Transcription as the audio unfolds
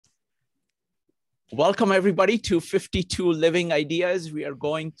Welcome everybody to 52 Living Ideas. We are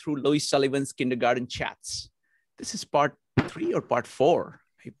going through Louis Sullivan's Kindergarten Chats. This is part 3 or part 4.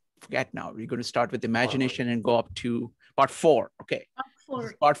 I forget now. We're going to start with imagination and go up to part 4. Okay.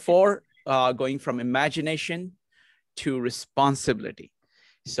 Part 4, going from imagination to responsibility.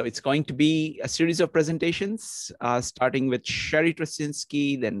 So it's going to be a series of presentations, starting with Sherri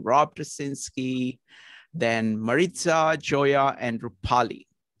Tracinski, then Rob Tracinski, then Maritza, Joia, and Rupali.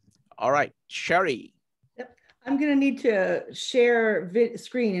 All right, Sherri. Yep. I'm going to need to share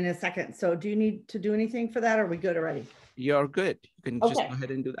screen in a second. So do you need to do anything for that? Or are we good already? You're good. You can just go ahead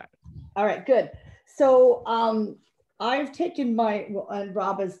and do that. All right, good. So I've taken and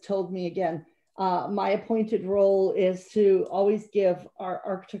Rob has told me again, my appointed role is to always give our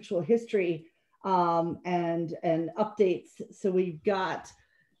architectural history and updates. So we've got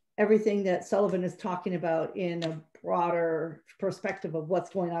everything that Sullivan is talking about in a broader perspective of what's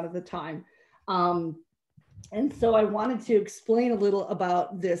going on at the time. And so I wanted to explain a little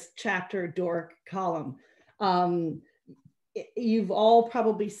about this chapter Doric column. You've all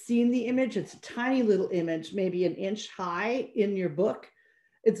probably seen the image. It's a tiny little image, maybe an inch high in your book.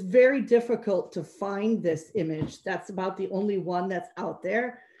 It's very difficult to find this image. That's about the only one that's out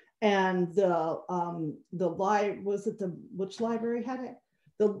there. And which library had it?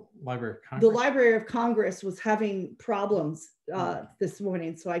 The Library of Congress. The Library of Congress was having problems this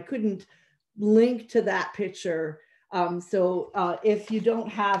morning, so I couldn't link to that picture. So if you don't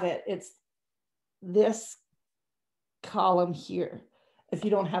have it, it's this column here, if you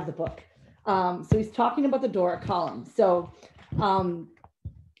don't have the book. So he's talking about the Doric column. So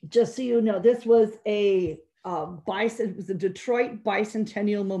just so you know, this was it was a Detroit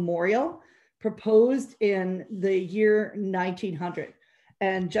Bicentennial Memorial proposed in the year 1900.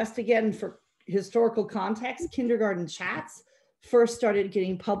 And just again, for historical context, Kindergarten Chats first started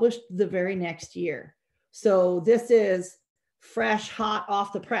getting published the very next year. So this is fresh, hot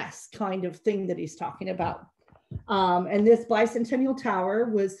off the press kind of thing that he's talking about. And this bicentennial tower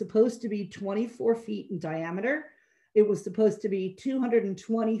was supposed to be 24 feet in diameter. It was supposed to be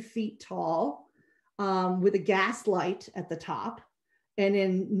 220 feet tall with a gas light at the top. And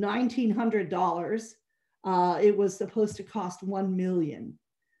in $1,900, it was supposed to cost $1 million,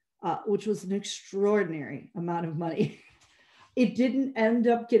 which was an extraordinary amount of money. It didn't end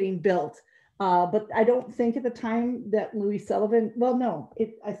up getting built, but I don't think at the time that Louis Sullivan, well, no,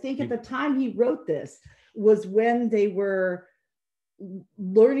 I think at the time he wrote this was when they were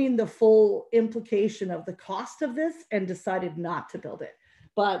learning the full implication of the cost of this and decided not to build it.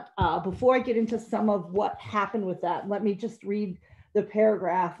 But before I get into some of what happened with that, let me just read the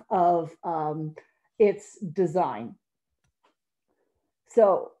paragraph of its design.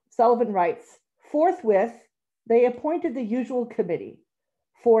 So Sullivan writes, forthwith, they appointed the usual committee.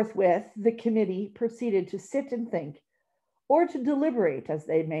 Forthwith, the committee proceeded to sit and think, or to deliberate, as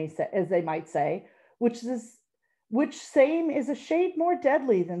they might say, which same is a shade more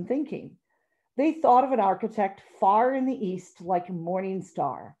deadly than thinking. They thought of an architect far in the east like a morning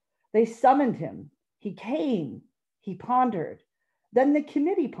star. They summoned him. He came. He pondered. Then the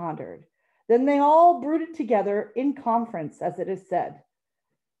committee pondered. Then they all brooded together in conference, as it is said.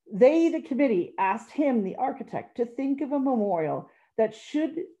 They, the committee, asked him, the architect, to think of a memorial that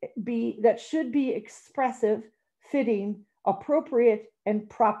should be expressive, fitting, appropriate, and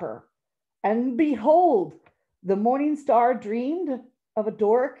proper. And behold, the morning star dreamed of a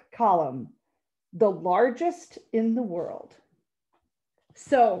Doric column, the largest in the world.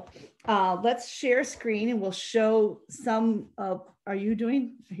 So let's share screen and we'll show some of, are you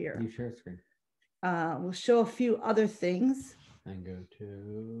doing here? You share screen. We'll show a few other things. And go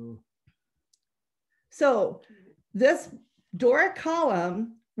to. So this Doric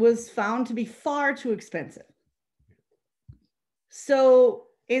column was found to be far too expensive. So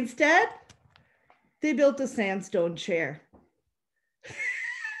instead, they built a sandstone chair.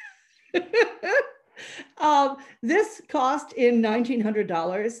 This cost in $1,900,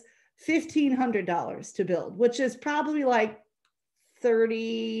 $1,500 to build, which is probably like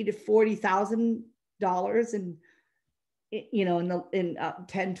 $30,000 to $40,000 in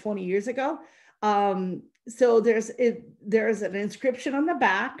 10, 20 years ago. So there's an inscription on the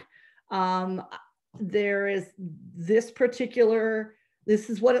back. There is this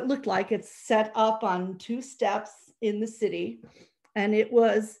is what it looked like. It's set up on 2 steps in the city, and it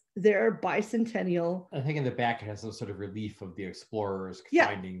was their bicentennial. I think in the back it has some sort of relief of the explorers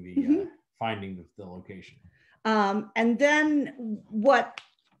finding the location. And then what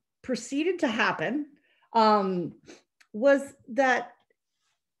proceeded to happen was that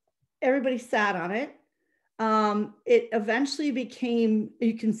everybody sat on it. it eventually became,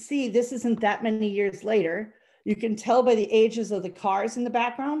 you can see this isn't that many years later. You can tell by the ages of the cars in the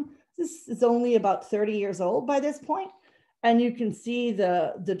background. This is only about 30 years old by this point. And you can see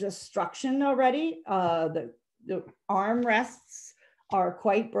the destruction already. The armrests are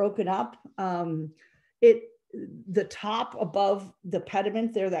quite broken up. The top above the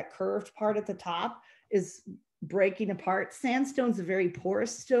pediment there, that curved part at the top, is breaking apart. Sandstone's a very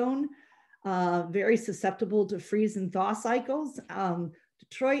porous stone, very susceptible to freeze and thaw cycles.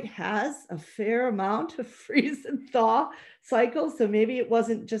 Detroit has a fair amount of freeze and thaw cycles, so maybe it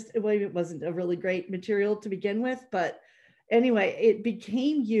wasn't a really great material to begin with, but anyway, it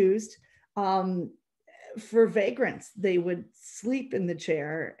became used for vagrants. They would sleep in the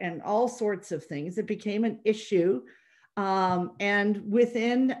chair and all sorts of things. It became an issue, and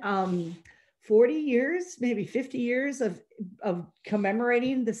within 40 years, maybe 50 years of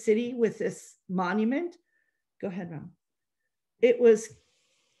commemorating the city with this monument. Go ahead, Ron. It was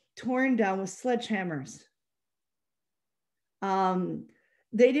torn down with sledgehammers.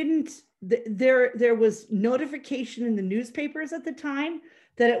 There was notification in the newspapers at the time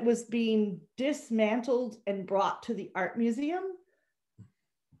that it was being dismantled and brought to the art museum.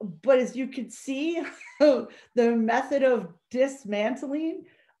 But as you could see, the method of dismantling,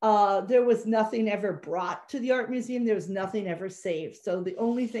 there was nothing ever brought to the art museum. There was nothing ever saved. So the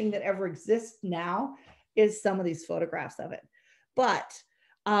only thing that ever exists now is some of these photographs of it. But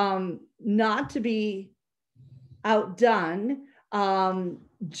not to be outdone,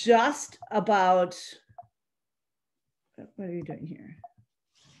 just about, what are you doing here?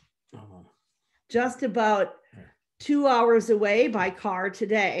 Just about 2 hours away by car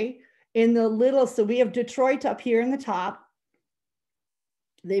today in the little, so we have Detroit up here in the top.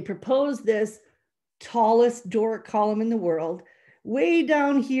 They proposed this tallest Doric column in the world, way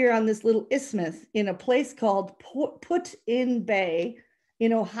down here on this little isthmus in a place called Put-in Bay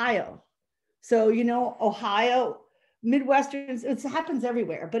in Ohio. So, you know, Ohio, Midwestern, it happens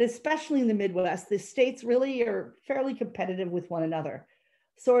everywhere, but especially in the Midwest, the states really are fairly competitive with one another,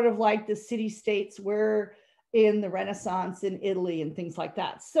 sort of like the city-states were in the Renaissance in Italy and things like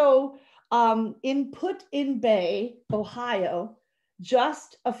that. So in Put-in Bay, Ohio,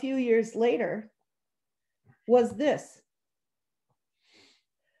 just a few years later, was this.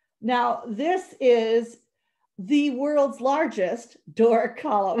 Now, this is the world's largest Doric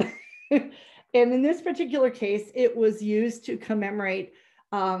column. And in this particular case, it was used to commemorate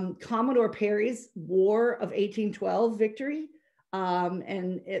Commodore Perry's War of 1812 victory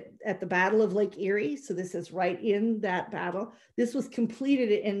at the Battle of Lake Erie. So this is right in that battle. This was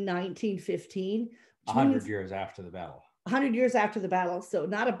completed in 1915. 100 years after the battle. 100 years after the battle. So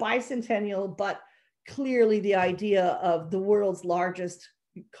not a bicentennial, but clearly the idea of the world's largest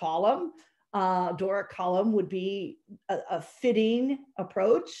column, Doric column, would be a fitting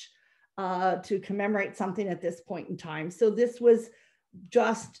approach to commemorate something at this point in time. So this was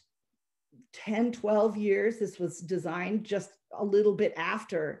just 10, 12 years. This was designed just a little bit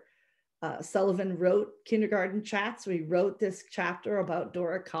after Sullivan wrote Kindergarten Chats. So he wrote this chapter about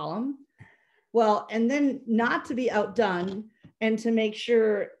Doric column. Well, and then not to be outdone and to make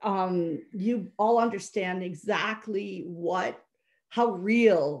sure you all understand exactly how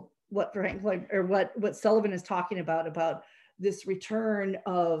real what Franklin or what Sullivan is talking about this return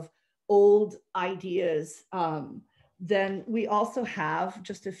of old ideas. Then we also have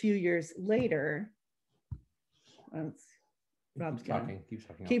just a few years later, Rob's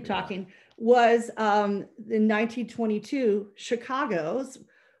keep talking, was in 1922, Chicago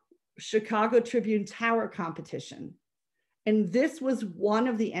Tribune Tower competition. And this was one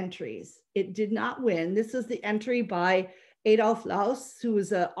of the entries. It did not win. This is the entry by Adolf Loos, who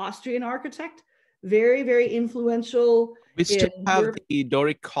was an Austrian architect, very, very influential. We still have the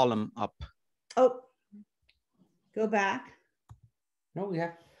Doric column up. Oh, go back. No, we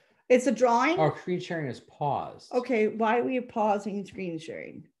have. It's a drawing. Our screen sharing is paused. Okay, why are we pausing screen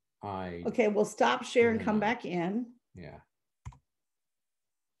sharing? Okay, we'll stop share and come back in. Yeah.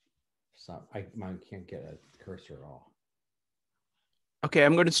 Stop. I can't get a cursor at all. Okay,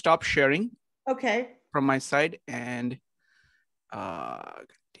 I'm going to stop sharing. Okay. From my side and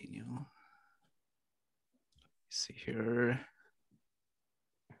continue. Let's see here.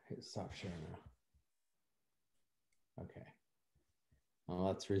 Stop sharing now. Okay. Well,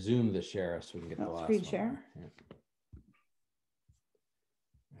 let's resume the share so we can get the last screen one. Share. Yeah.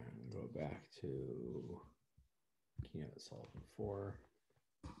 And go back to Keynote Sullivan 4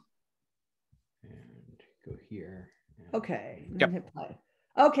 and go here. Okay. Yep. Hit play.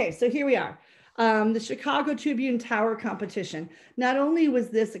 Okay, so here we are. The Chicago Tribune Tower competition. Not only was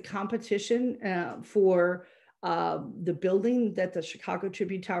this a competition for the building that the Chicago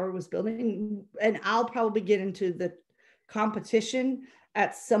Tribune Tower was building, and I'll probably get into the competition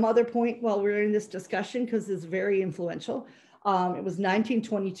at some other point while we're in this discussion because it's very influential. It was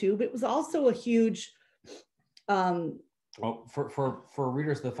 1922, but it was also a huge. Well, for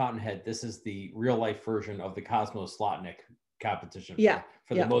readers of the Fountainhead, this is the real life version of the Cosmo Slotnick competition.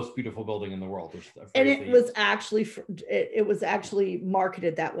 For the most beautiful building in the world. And it was actually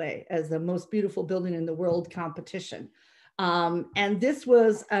marketed that way as the most beautiful building in the world competition. And this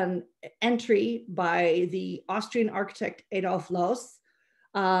was an entry by the Austrian architect Adolf Loos,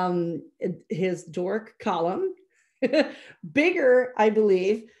 his Doric column, bigger, I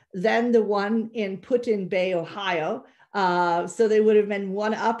believe, than the one in Put-in-Bay, Ohio. So they would have been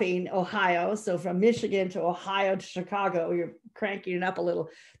one-upping Ohio. So from Michigan to Ohio to Chicago, you're cranking it up a little.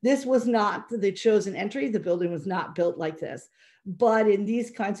 This was not the chosen entry. The building was not built like this. But in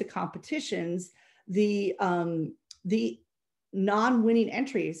these kinds of competitions, the non-winning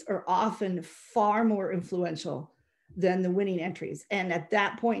entries are often far more influential than the winning entries. And at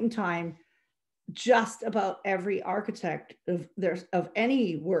that point in time, just about every architect of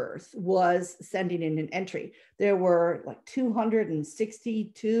any worth was sending in an entry. There were like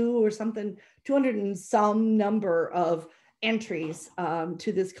 262 or something, 200 and some number of entries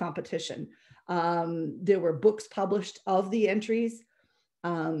to this competition. There were books published of the entries.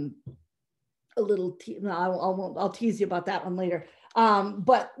 I'll tease you about that one later.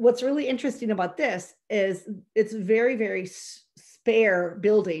 But what's really interesting about this is it's very, very spare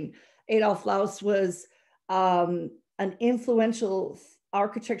building. Adolf Loos was an influential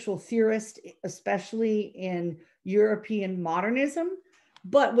architectural theorist, especially in European modernism.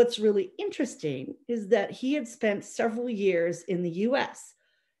 But what's really interesting is that he had spent several years in the US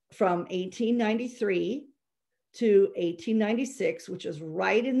from 1893 to 1896, which is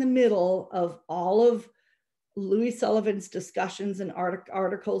right in the middle of all of Louis Sullivan's discussions and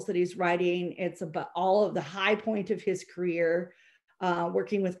articles that he's writing. It's about all of the high point of his career.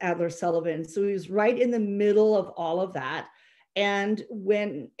 Working with Adler Sullivan. So he was right in the middle of all of that. And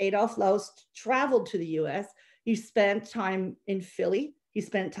when Adolf Loos traveled to the US, he spent time in Philly. He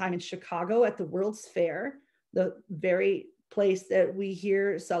spent time in Chicago at the World's Fair, the very place that we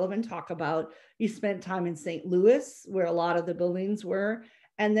hear Sullivan talk about. He spent time in St. Louis, where a lot of the buildings were.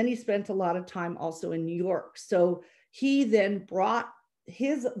 And then he spent a lot of time also in New York. So he then brought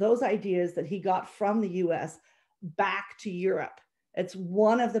those ideas that he got from the US back to Europe. It's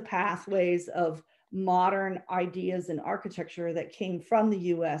one of the pathways of modern ideas in architecture that came from the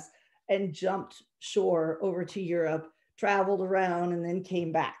US and jumped shore over to Europe, traveled around, and then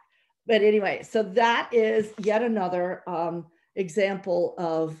came back. But anyway, so that is yet another example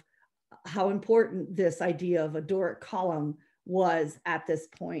of how important this idea of a Doric column was at this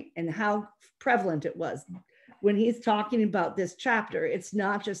point and how prevalent it was. When he's talking about this chapter, it's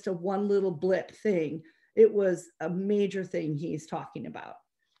not just a one little blip thing. It was a major thing he's talking about.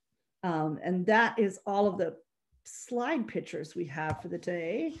 And that is all of the slide pictures we have for the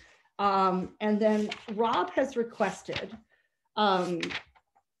day. And then Rob has requested. Stop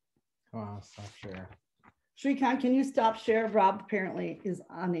share. Shrikant, can you stop share? Rob apparently is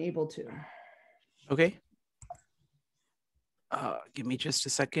unable to. Okay. Give me just a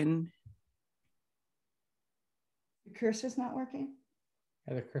second. The cursor's not working?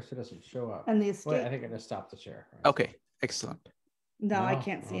 Yeah, the cursor doesn't show up. And the escape. Wait, I think I just stopped the share. Right. Okay, excellent. No, I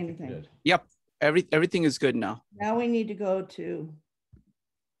can't see anything. Yep, everything is good now. Now we need to go to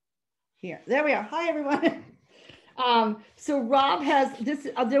here. There we are. Hi, everyone. So Rob has this,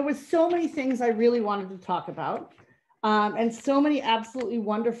 there was so many things I really wanted to talk about. And so many absolutely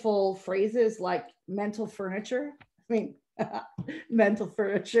wonderful phrases like mental furniture. I mean, mental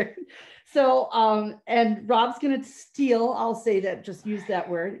furniture. So, and Rob's going to steal, I'll say that, just use that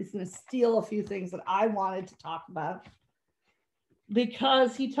word. He's going to steal a few things that I wanted to talk about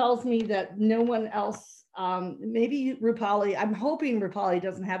because he tells me that no one else, maybe Rupali, I'm hoping Rupali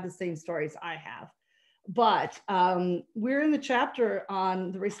doesn't have the same stories I have, but we're in the chapter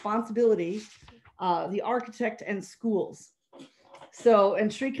on the responsibility, the architect and schools. So, and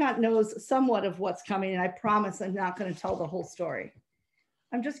Shrikant knows somewhat of what's coming, and I promise I'm not going to tell the whole story.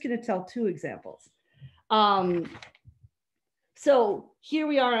 I'm just going to tell two examples. So here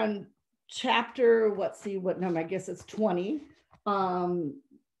we are on chapter, let's see what number, I guess it's 20.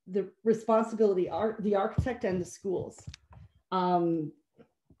 The responsibility, the architect and the schools. And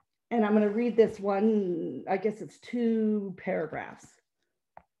I'm going to read this one, I guess it's 2 paragraphs.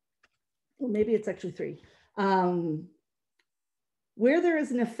 Well, maybe it's actually 3. Where there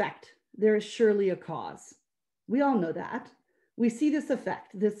is an effect there is surely a cause. We all know that. We see this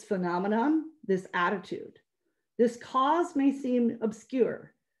effect, this phenomenon, this attitude. This cause may seem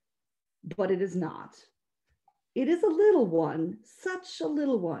obscure, but it is not. It is a little one, such a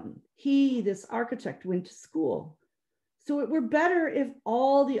little one. He, this architect, went to school. So it were better if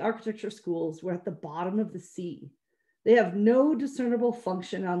all the architecture schools were at the bottom of the sea. They have no discernible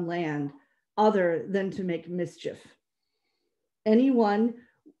function on land other than to make mischief. Anyone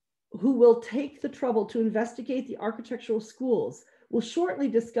who will take the trouble to investigate the architectural schools will shortly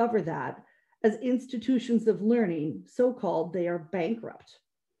discover that as institutions of learning, so-called, they are bankrupt.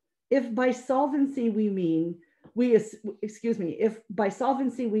 If by solvency we mean, if by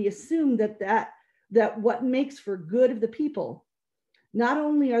solvency we assume that what makes for good of the people, not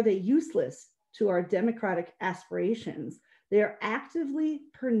only are they useless to our democratic aspirations, they are actively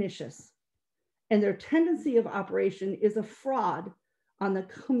pernicious, and their tendency of operation is a fraud on the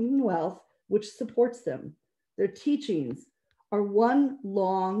commonwealth which supports them. Their teachings are one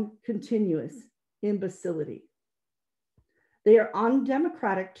long, continuous imbecility. They are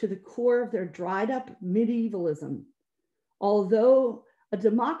undemocratic to the core of their dried up medievalism. Although a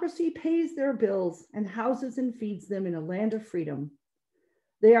democracy pays their bills and houses and feeds them in a land of freedom,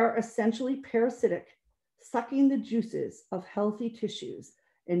 they are essentially parasitic, sucking the juices of healthy tissues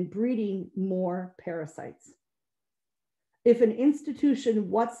and breeding more parasites. If an institution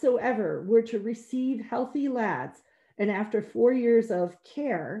whatsoever were to receive healthy lads and after 4 years of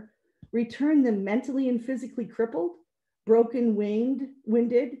care, return them mentally and physically crippled,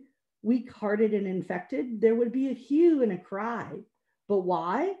 broken-winded, weak-hearted and infected, there would be a hue and a cry. But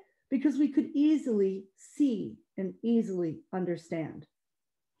why? Because we could easily see and easily understand.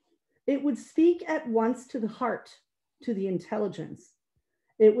 It would speak at once to the heart, to the intelligence.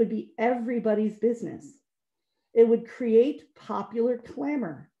 It would be everybody's business. It would create popular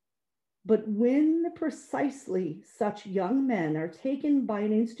clamor. But when precisely such young men are taken by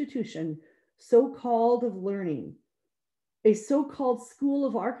an institution so-called of learning, a so-called school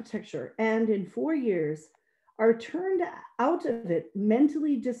of architecture, and in 4 years are turned out of it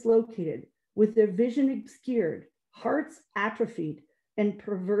mentally dislocated, with their vision obscured, hearts atrophied, and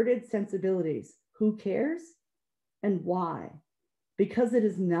perverted sensibilities, who cares? And why? Because it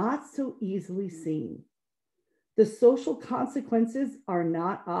is not so easily seen. The social consequences are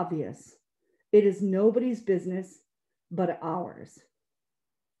not obvious. It is nobody's business but ours.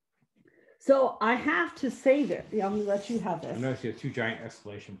 So I have to say that, I'm gonna let you have this. I noticed you have 2 giant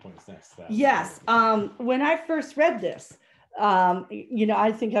exclamation points next to that. Yes, when I first read this,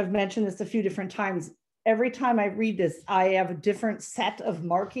 I think I've mentioned this a few different times. Every time I read this, I have a different set of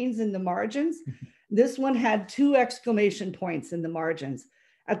markings in the margins. This one had 2 exclamation points in the margins.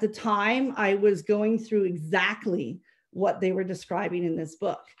 At the time, I was going through exactly what they were describing in this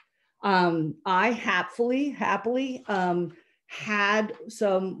book. I happily had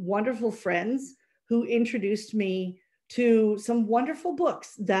some wonderful friends who introduced me to some wonderful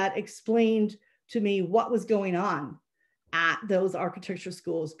books that explained to me what was going on at those architecture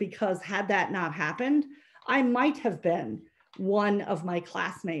schools, because had that not happened, I might have been one of my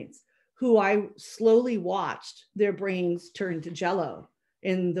classmates who I slowly watched their brains turn to jello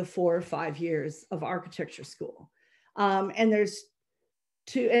in the 4 or 5 years of architecture school. And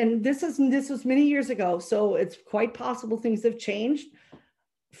this was many years ago, so it's quite possible things have changed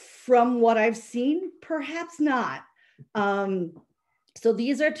from what I've seen, perhaps not. So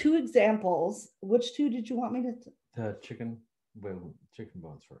these are 2 examples. Which 2 did you want me to? The chicken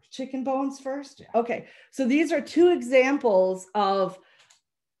bones first. Chicken bones first? Yeah. Okay, so these are 2 examples of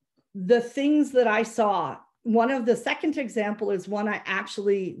the things that I saw. The second example is one I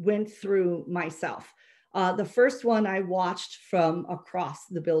actually went through myself. The first one I watched from across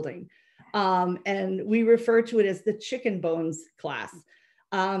the building, and we refer to it as the chicken bones class.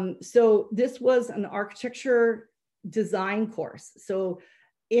 So this was an architecture design course. So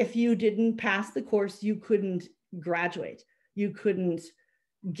if you didn't pass the course, you couldn't graduate. You couldn't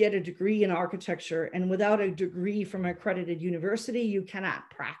get a degree in architecture. And without a degree from an accredited university, you cannot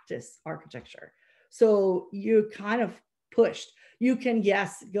practice architecture. So you're kind of pushed. You can,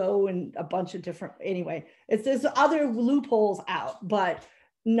 yes, go in a bunch of different, anyway, there's other loopholes out, but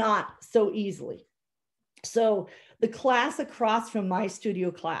not so easily. So the class across from my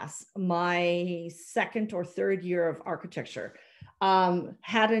studio class, my 2nd or 3rd year of architecture,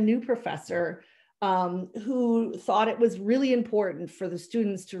 had a new professor who thought it was really important for the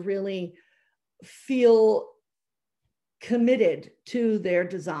students to really feel committed to their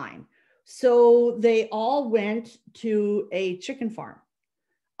design. So they all went to a chicken farm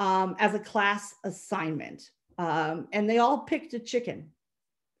as a class assignment, and they all picked a chicken.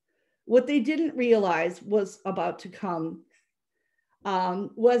 What they didn't realize was about to come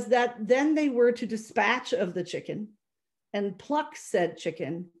was that then they were to dispatch of the chicken and pluck said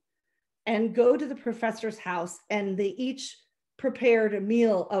chicken and go to the professor's house, and they each prepared a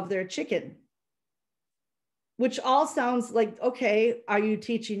meal of their chicken, which all sounds like, okay, are you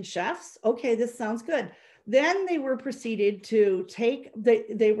teaching chefs? Okay, this sounds good. Then they were proceeded to take,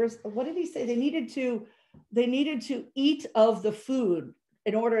 they were, what did he say? They needed to eat of the food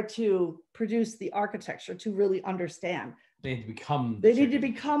in order to produce the architecture, to really understand. They need to become they need to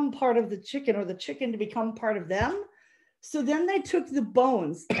become part of the chicken, or the chicken to become part of them. So then they took the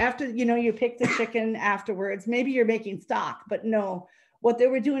bones after, you pick the chicken afterwards, maybe you're making stock, but no, what they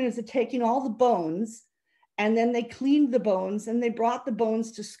were doing is taking all the bones, and then they cleaned the bones and they brought the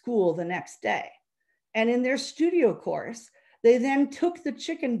bones to school the next day. And in their studio course, they then took the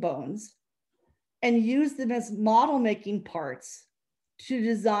chicken bones and used them as model making parts to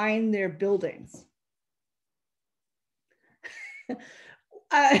design their buildings.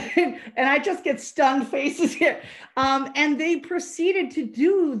 And I just get stunned faces here. And they proceeded to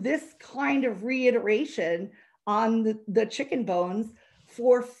do this kind of reiteration on the chicken bones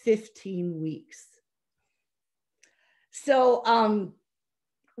for 15 weeks. So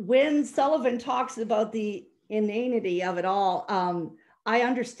when Sullivan talks about the inanity of it all, I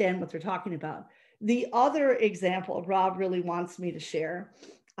understand what they're talking about. The other example Rob really wants me to share,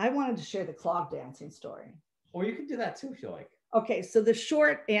 I wanted to share the clog dancing story. Or you can do that too if you like. Okay, so the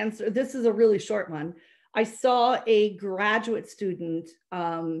short answer, this is a really short one. I saw a graduate student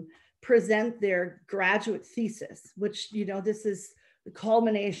present their graduate thesis, which, this is the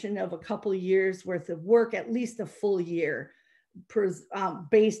culmination of a couple of years worth of work, at least a full year,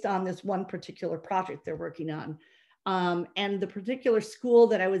 based on this one particular project they're working on. And the particular school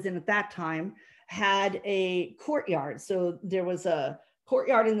that I was in at that time had a courtyard. So there was a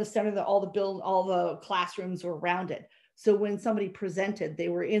courtyard in the center that all the classrooms were around it. So when somebody presented, they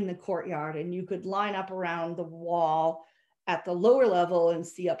were in the courtyard, and you could line up around the wall at the lower level and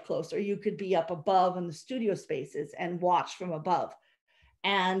see up close, or you could be up above in the studio spaces and watch from above.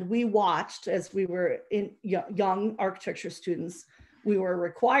 And we watched as we were young architecture students. We were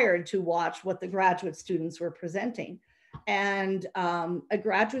required to watch what the graduate students were presenting. And a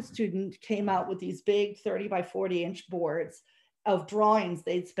graduate student came out with these big 30 by 40 inch boards of drawings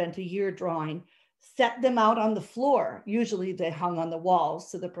they'd spent a year drawing, set them out on the floor. Usually they hung on the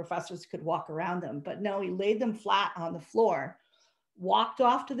walls so the professors could walk around them, but no, he laid them flat on the floor, walked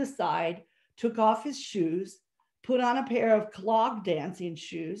off to the side, took off his shoes, put on a pair of clog dancing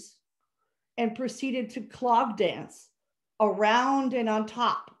shoes, and proceeded to clog dance around and on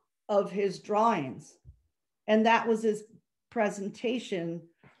top of his drawings. And that was his presentation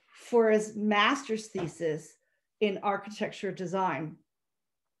for his master's thesis in architecture design.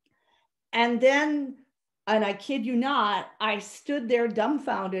 And then, and I kid you not, I stood there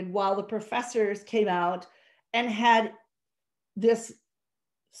dumbfounded while the professors came out and had this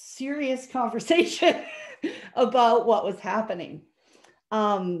serious conversation about what was happening.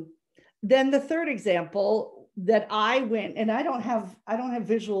 Then the third example that I went, and I don't have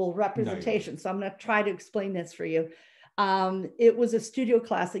visual representation, so I'm going to try to explain this for you. It was a studio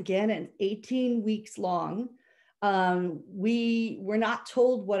class again, and 18 weeks long. We were not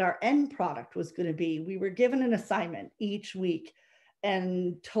told what our end product was going to be. We were given an assignment each week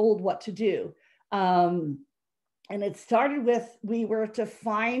and told what to do. And it started with, we were to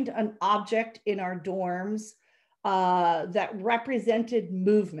find an object in our dorms that represented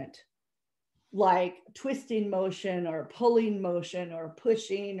movement, like twisting motion or pulling motion or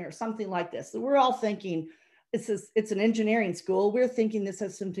pushing or something like this. So we're all thinking, it's an engineering school. We're thinking this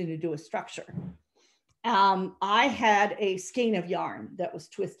has something to do with structure. I had a skein of yarn that was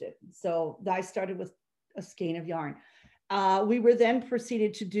twisted. So I started with a skein of yarn. We were then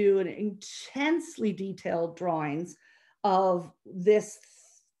proceeded to do an intensely detailed drawings of this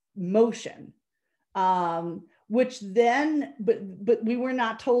motion, which then, but we were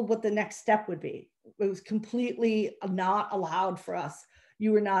not told what the next step would be. It was completely not allowed for us.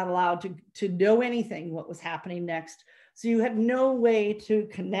 You were not allowed to know anything what was happening next. So you had no way to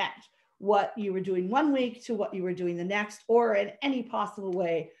connect what you were doing one week to what you were doing the next, or in any possible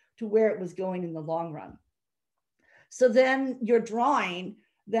way to where it was going in the long run. So then your drawing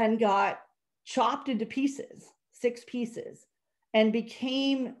then got chopped into pieces, 6 pieces, and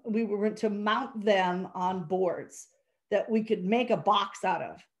became, we were to mount them on boards that we could make a box out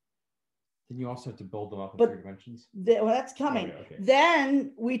of. Then you also have to build them up in 3 dimensions? Well, that's coming. Okay.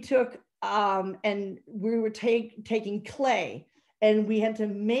 Then we took, and we were taking clay, and we had to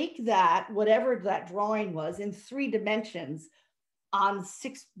make that, whatever that drawing was, in 3 dimensions on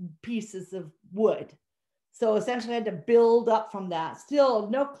 6 pieces of wood. So essentially I had to build up from that. Still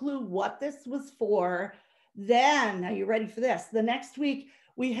no clue what this was for. Then, are you ready for this? The next week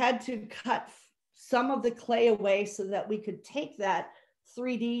we had to cut some of the clay away so that we could take that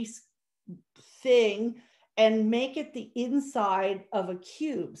 3D thing and make it the inside of a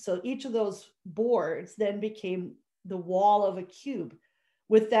cube. So each of those boards then became the wall of a cube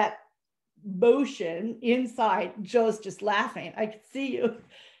with that motion inside. Joe's just laughing. I could see you.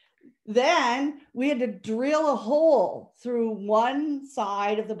 Then we had to drill a hole through one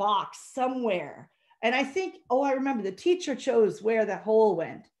side of the box somewhere. And I think, I remember the teacher chose where that hole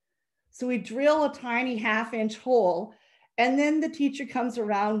went. So we drill a tiny 1/2-inch hole, and then the teacher comes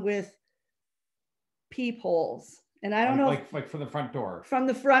around with peepholes. And I don't know. Like from the front door. From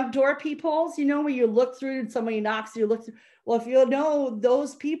the front door peepholes, you know, where you look through and somebody knocks, you look through. Well, if you know,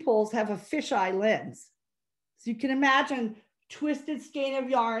 those peepholes have a fisheye lens. So you can imagine twisted skein of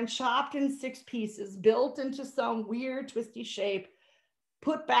yarn, chopped in 6 pieces, built into some weird twisty shape,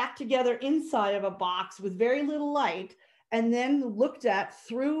 put back together inside of a box with very little light, and then looked at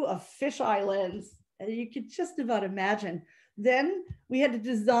through a fisheye lens. And you could just about imagine. Then we had to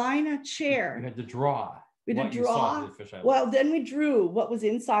design a chair. We had to draw. We had to draw. Well, then we drew what was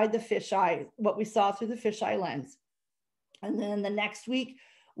inside the fisheye, what we saw through the fisheye lens. And then the next week,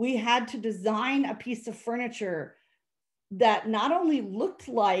 we had to design a piece of furniture that not only looked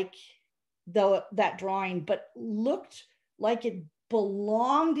like that drawing, but looked like it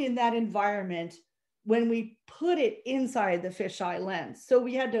belonged in that environment when we put it inside the fisheye lens. So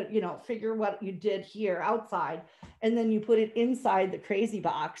we had to, you know, figure what you did here outside, and then you put it inside the crazy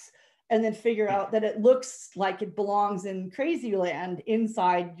box, and then figure out that it looks like it belongs in crazy land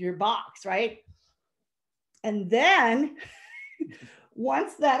inside your box, right? And then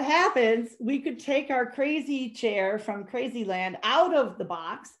once that happens, we could take our crazy chair from crazy land out of the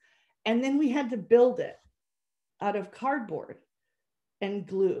box, and then we had to build it out of cardboard and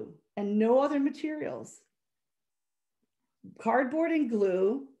glue and no other materials. Cardboard and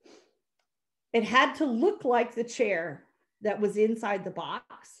glue. It had to look like the chair that was inside the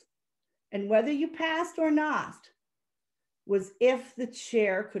box. And whether you passed or not was if the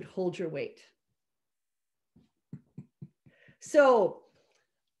chair could hold your weight. So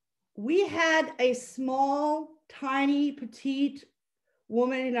we had a small, tiny, petite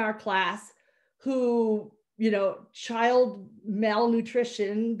woman in our class who, you know, child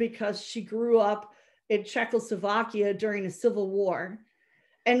malnutrition because she grew up in Czechoslovakia during the Civil War.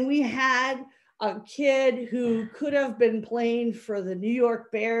 And we had a kid who could have been playing for the New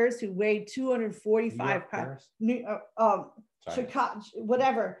York Bears, who weighed 245 pounds. Chicago,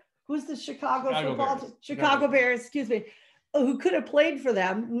 whatever. Who's the Chicago football team? Chicago Bears, excuse me. Who could have played for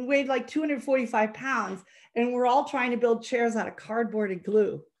them, who weighed like 245 pounds. And we're all trying to build chairs out of cardboard and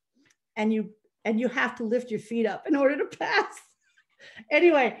glue. And you have to lift your feet up in order to pass.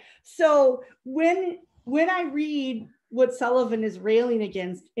 Anyway, so when I read what Sullivan is railing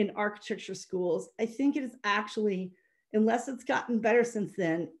against in architecture schools, I think it is actually, unless it's gotten better since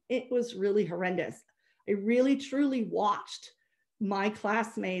then, it was really horrendous. I really truly watched my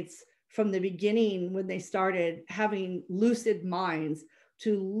classmates from the beginning when they started having lucid minds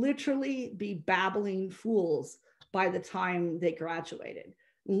to literally be babbling fools by the time they graduated,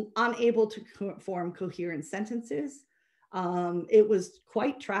 unable to form coherent sentences. It was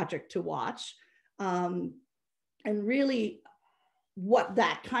quite tragic to watch. And really what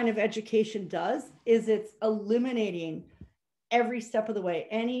that kind of education does is it's eliminating every step of the way,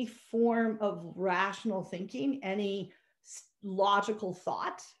 any form of rational thinking, any logical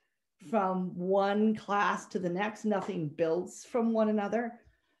thought from one class to the next. Nothing builds from one another.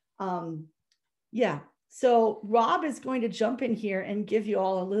 Yeah. So Rob is going to jump in here and give you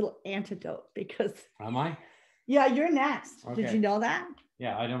all a little antidote because. Am I? Yeah, you're next. Okay. Did you know that?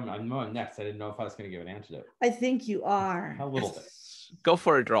 Yeah, I'm next. I didn't know if I was going to give an antidote. I think you are. A little bit. Go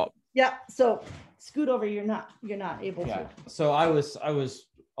for it, Rob. Yeah. So scoot over. You're not able to. So I was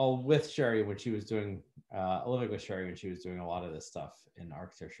all with Sherri when she was doing living with Sherri when she was doing a lot of this stuff in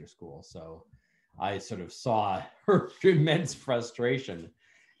architecture school. So I sort of saw her immense frustration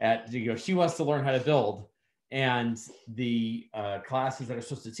at, you know, she wants to learn how to build, and the classes that are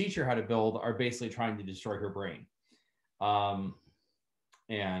supposed to teach her how to build are basically trying to destroy her brain.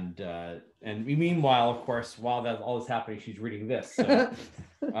 And meanwhile, of course, while that all is happening, she's reading this. So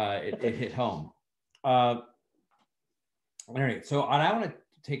it hit home. All right. So what I want to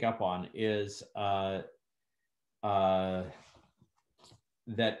take up on is that.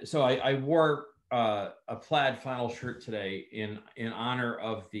 So I wore a plaid flannel shirt today in honor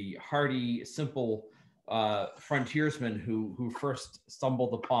of the hearty, simple frontiersmen who first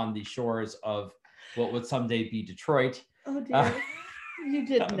stumbled upon the shores of what would someday be Detroit. Oh dear, you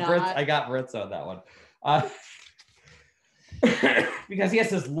did not. I got Maritza on that one. Because he has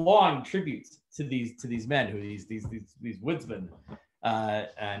this long tribute to these men who these woodsmen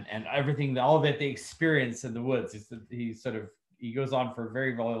and everything, all of it they experience in the woods. He goes on for a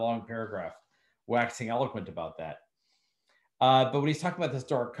very, very long paragraph, waxing eloquent about that. But when he's talking about this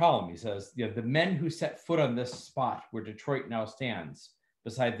dark column, he says, the men who set foot on this spot where Detroit now stands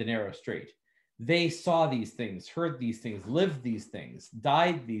beside the narrow strait, they saw these things, heard these things, lived these things,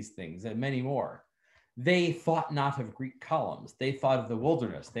 died these things, and many more. They thought not of Greek columns. They thought of the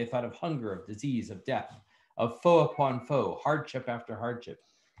wilderness. They thought of hunger, of disease, of death, of foe upon foe, hardship after hardship,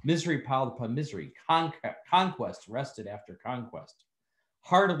 misery piled upon misery, conquest rested after conquest.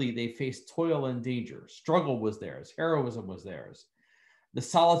 Heartily, they faced toil and danger. Struggle was theirs. Heroism was theirs. The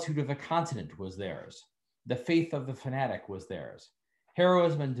solitude of a continent was theirs. The faith of the fanatic was theirs.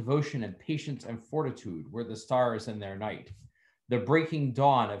 Heroism and devotion and patience and fortitude were the stars in their night. The breaking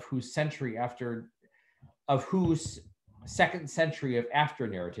dawn of whose second century of after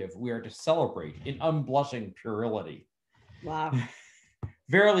narrative we are to celebrate in unblushing puerility. Wow.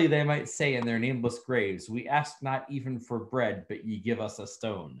 Verily, they might say in their nameless graves, we ask not even for bread, but ye give us a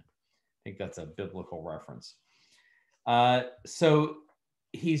stone. I think that's a biblical reference. So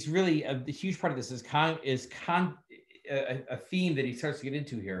he's really, a huge part of this is a theme that he starts to get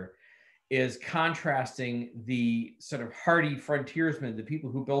into here is contrasting the sort of hardy frontiersmen, the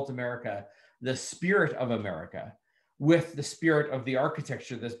people who built America, the spirit of America, with the spirit of the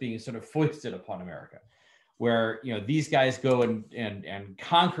architecture that's being sort of foisted upon America, where these guys go and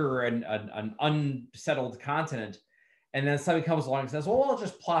conquer an unsettled continent, and then somebody comes along and says, well, I'll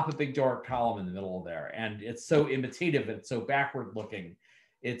just plop a big dark column in the middle of there, and it's so imitative, it's so backward looking,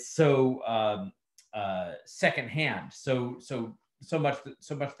 it's so secondhand, so much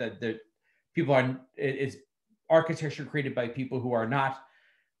that the people are, it's architecture created by people who are not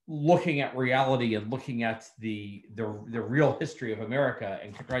looking at reality and looking at the real history of America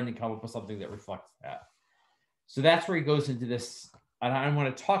and trying to come up with something that reflects that. So that's where he goes into this, and I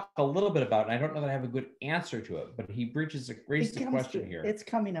want to talk a little bit about it. I don't know that I have a good answer to it, but he raises a question here. It's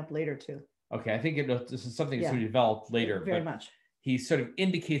coming up later too. Okay, I think this is something that's going to develop later. Very much. He sort of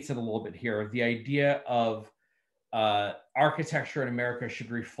indicates it a little bit here. The idea of architecture in America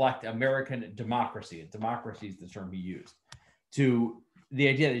should reflect American democracy. And democracy is the term he used. To the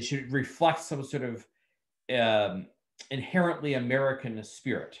idea that it should reflect some sort of inherently American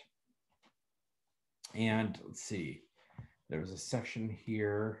spirit. And let's see, there was a section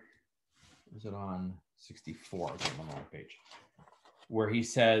here, is it on 64, on the wrong page, where he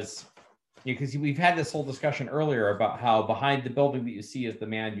says, because we've had this whole discussion earlier about how behind the building that you see is the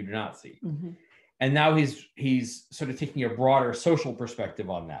man you do not see. Mm-hmm. And now he's sort of taking a broader social perspective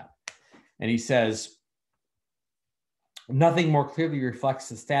on that. And he says, nothing more clearly reflects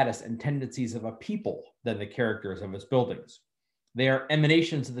the status and tendencies of a people than the characters of its buildings. They are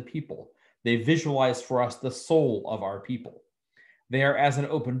emanations of the people. They visualize for us the soul of our people. They are as an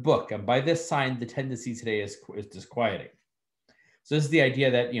open book, and by this sign, the tendency today is disquieting. So this is the idea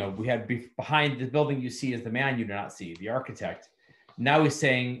that, we had behind the building you see is the man you do not see, the architect. Now he's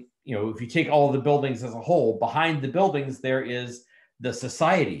saying, if you take all of the buildings as a whole, behind the buildings, there is the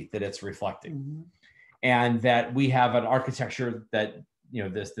society that it's reflecting. Mm-hmm. And that we have an architecture that,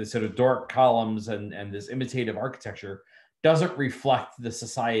 this sort of Doric columns and this imitative architecture doesn't reflect the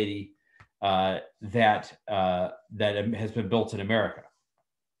society that has been built in America.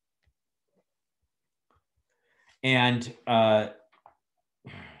 And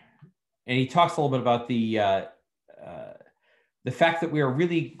he talks a little bit about the fact that we are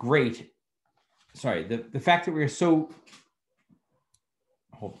really great. Sorry, the fact that we are so.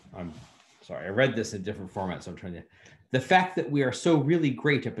 I'm sorry, I read this in different formats, so I'm trying to. The fact that we are so really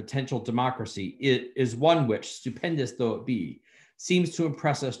great a potential democracy is one which, stupendous though it be, seems to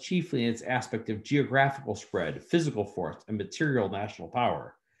impress us chiefly in its aspect of geographical spread, physical force, and material national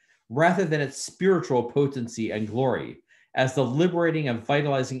power, rather than its spiritual potency and glory, as the liberating and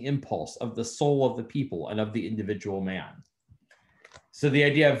vitalizing impulse of the soul of the people and of the individual man. So the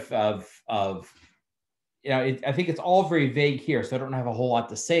idea of I think it's all very vague here, so I don't have a whole lot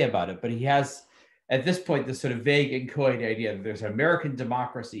to say about it, but he has, at this point, this sort of vague and inchoate idea that there's an American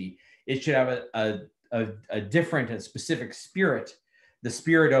democracy. It should have a different and specific spirit, the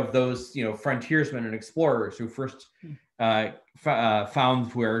spirit of those frontiersmen and explorers who first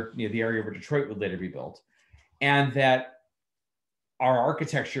found where the area where Detroit would later be built, and that our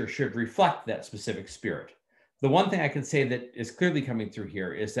architecture should reflect that specific spirit. the one thing I can say that is clearly coming through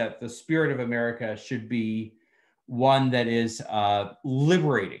here is that the spirit of America should be one that is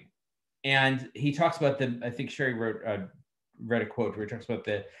liberating. And he talks about I think Sherri read a quote where he talks about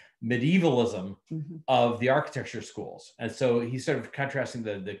the medievalism of the architecture schools. And so he's sort of contrasting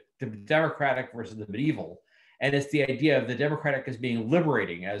the democratic versus the medieval. And it's the idea of the democratic as being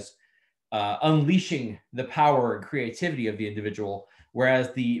liberating, as unleashing the power and creativity of the individual,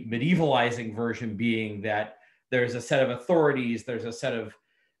 whereas the medievalizing version being that there's a set of authorities, there's a set of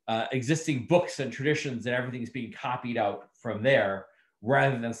existing books and traditions, and everything's being copied out from there,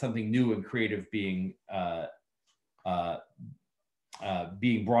 rather than something new and creative being brought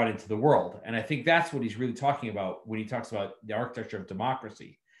into the world. And I think that's what he's really talking about when he talks about the architecture of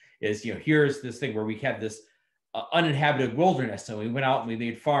democracy. Is, you know, here's this thing where we had this uninhabited wilderness, and we went out and we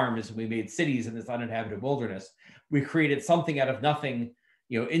made farms and we made cities in this uninhabited wilderness. We created something out of nothing,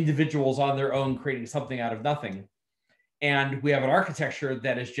 you know, individuals on their own creating something out of nothing. And we have an architecture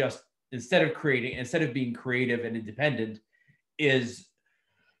that is just, instead of being creative and independent, is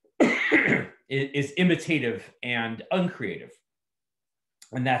is imitative and uncreative.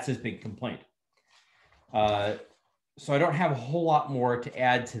 And that's his big complaint. So I don't have a whole lot more to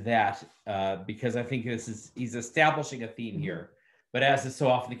add to that because I think he's establishing a theme here. But as is so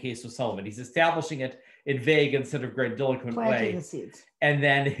often the case with Sullivan, he's establishing it in vague instead of grandiloquent way. The seeds. And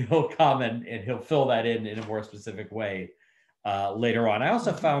then he'll come and he'll fill that in a more specific way later on. I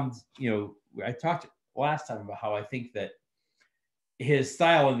also found, you know, I talked last time about how I think that his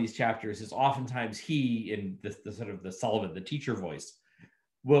style in these chapters is oftentimes he, in the sort of the Sullivan, the teacher voice,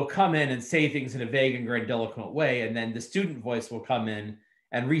 will come in and say things in a vague and grandiloquent way, and then the student voice will come in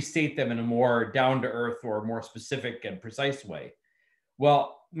and restate them in a more down-to-earth or more specific and precise way.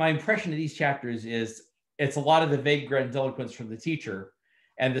 Well, my impression of these chapters is it's a lot of the vague grandiloquence from the teacher,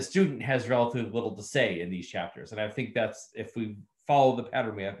 and the student has relatively little to say in these chapters. And I think that's, if we follow the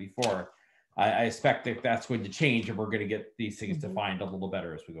pattern we have before, I expect that that's going to change, and we're going to get these things defined a little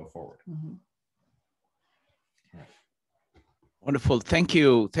better as we go forward. Wonderful. Thank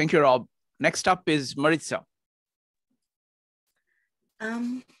you. Thank you, Rob. Next up is Maritza.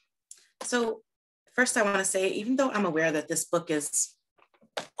 So first I want to say, even though I'm aware that this book is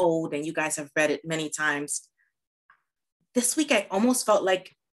old and you guys have read it many times, this week I almost felt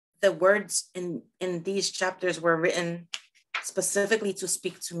like the words in these chapters were written specifically to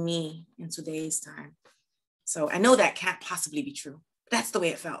speak to me in today's time. So I know that can't possibly be true, but that's the way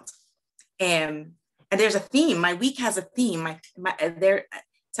it felt. And there's a theme. My week has a theme. There are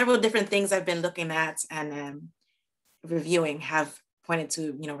several different things I've been looking at and reviewing have pointed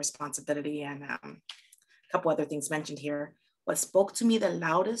to, you know, responsibility and a couple other things mentioned here. What spoke to me the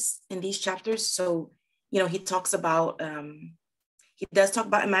loudest in these chapters, so, you know, he does talk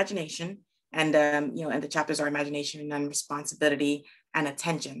about imagination, and you know, and the chapters are imagination and responsibility and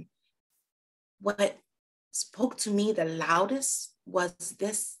attention. What spoke to me the loudest was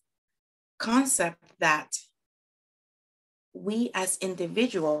this concept that we as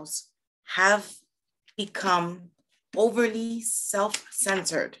individuals have become overly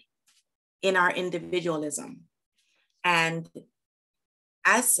self-centered in our individualism. And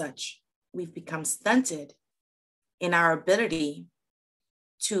as such, we've become stunted in our ability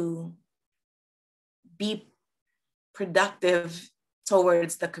to be productive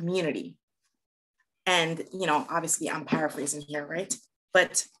towards the community. And, you know, obviously I'm paraphrasing here, right?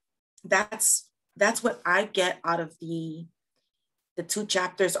 But that's what I get out of the two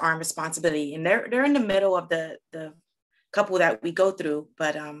chapters on responsibility. And they're in the middle of the couple that we go through,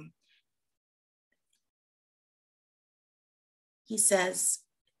 but he says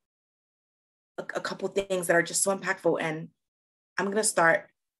a couple things that are just so impactful. And I'm gonna start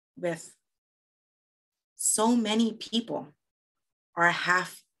with, so many people are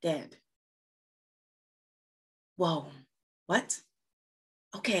half dead. Whoa, what?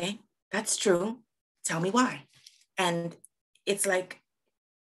 Okay, that's true. Tell me why. And it's like,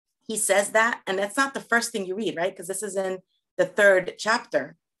 he says that, and that's not the first thing you read, right? Because this is in the 3rd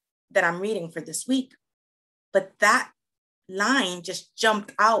chapter that I'm reading for this week. But that line just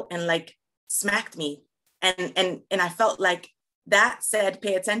jumped out and like smacked me. And I felt like that said,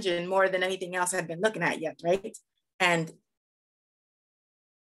 pay attention more than anything else I've been looking at yet, right? And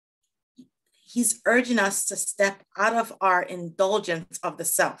he's urging us to step out of our indulgence of the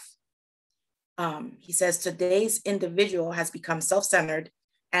self. He says, today's individual has become self-centered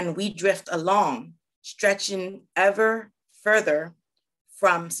and we drift along, stretching ever further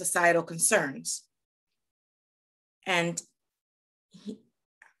from societal concerns. And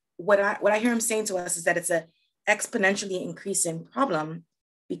what I hear him saying to us is that it's an exponentially increasing problem,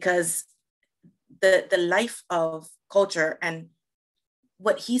 because the life of culture. And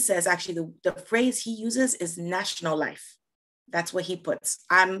what he says, actually, the phrase he uses is national life. That's what he puts.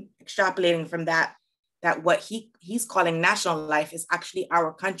 I'm extrapolating from that what he's calling national life is actually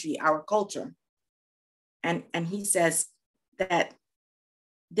our country, our culture. And he says that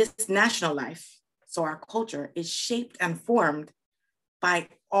this national life, so our culture, is shaped and formed by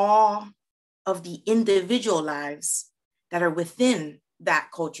all of the individual lives that are within that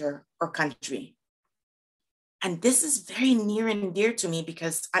culture or country. And this is very near and dear to me,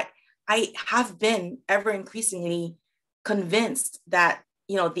 because I have been ever increasingly convinced that,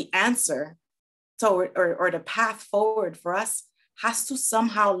 you know, the answer toward, or the path forward for us has to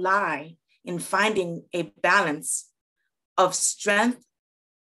somehow lie in finding a balance of strength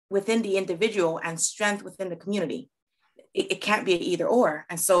within the individual and strength within the community. It can't be an either or.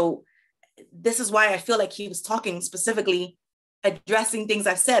 And so this is why I feel like he was talking specifically, addressing things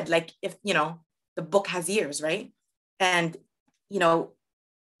I've said, like, if, you know, the book has ears, right? And, you know,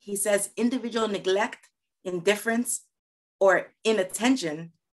 he says individual neglect, indifference, or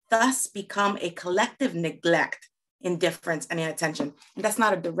inattention thus become a collective neglect, indifference, and inattention. And that's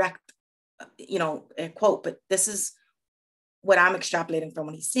not a direct, you know, a quote, but this is what I'm extrapolating from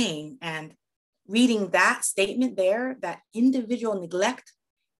what he's saying. And reading that statement there, that individual neglect,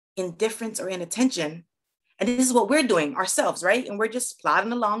 indifference, or inattention, and this is what we're doing ourselves, right? And we're just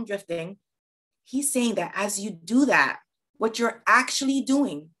plodding along, drifting. He's saying that as you do that, what you're actually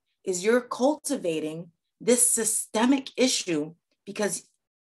doing is you're cultivating this systemic issue, because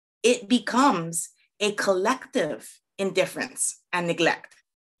it becomes a collective indifference and neglect.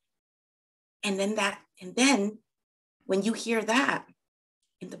 And then when you hear that,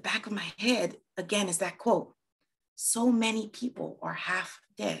 in the back of my head, again, is that quote, so many people are half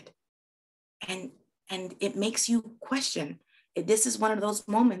dead. And it makes you question. This is one of those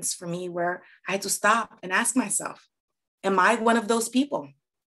moments for me where I had to stop and ask myself, am I one of those people?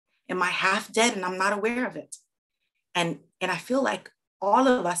 Am I half dead and I'm not aware of it? And I feel like all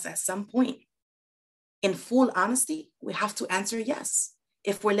of us at some point, in full honesty, we have to answer yes,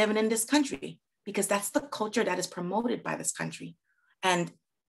 if we're living in this country, because that's the culture that is promoted by this country. And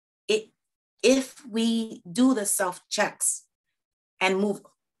if we do the self-checks and move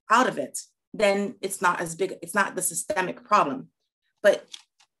out of it, then it's not as big, it's not the systemic problem. But,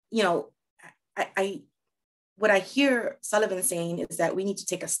 you know, what I hear Sullivan saying is that we need to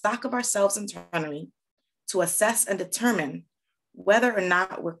take a stock of ourselves internally to assess and determine whether or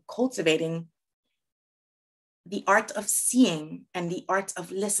not we're cultivating the art of seeing and the art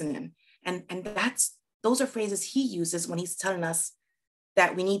of listening. And those are phrases he uses when he's telling us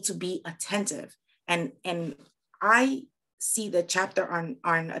that we need to be attentive. And I see the chapter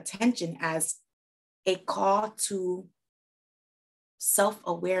on attention as a call to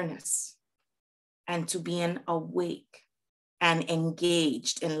self-awareness and to being awake and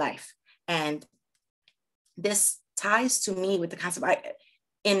engaged in life. And this ties to me with the concept,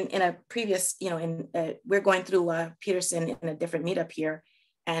 in a previous, you know, we're going through Peterson in a different meetup here.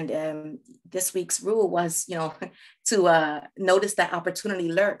 And this week's rule was, you know, to notice that opportunity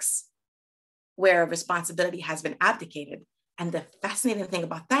lurks where responsibility has been abdicated. And the fascinating thing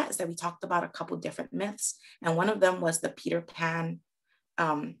about that is that we talked about a couple different myths. And one of them was the Peter Pan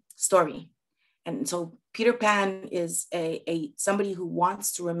story. And so Peter Pan is somebody who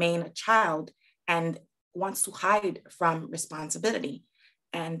wants to remain a child and wants to hide from responsibility.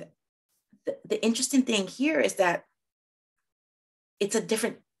 And the interesting thing here is that it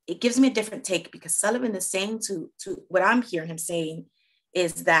gives me a different take, because Sullivan is saying to what I'm hearing him saying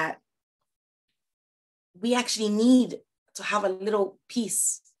is that we actually need to have a little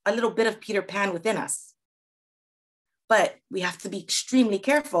bit of Peter Pan within us. But we have to be extremely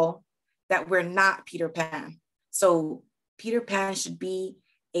careful that we're not Peter Pan. So Peter Pan should be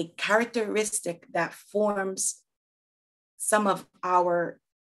a characteristic that forms some of our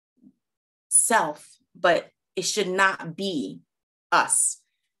self, but it should not be us.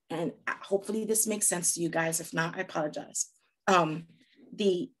 And hopefully this makes sense to you guys. If not, I apologize. And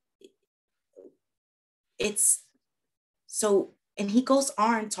he goes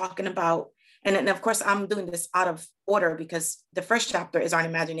on talking about, and of course I'm doing this out of order because the first chapter is on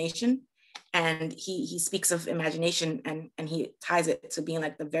imagination, and he speaks of imagination and he ties it to being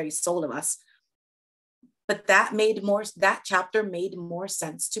like the very soul of us. But that chapter made more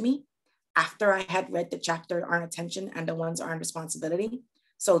sense to me after I had read the chapter on attention and the ones on responsibility.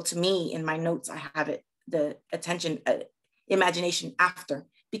 So to me, in my notes, I have it, the attention, imagination after,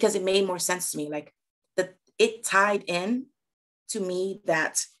 because it made more sense to me. Like it tied in to me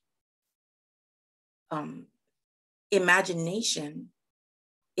that imagination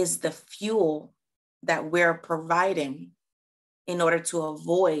is the fuel that we're providing in order to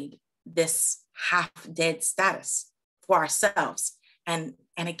avoid this half-dead status for ourselves. And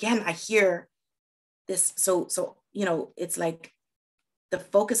again, I hear this, so it's like the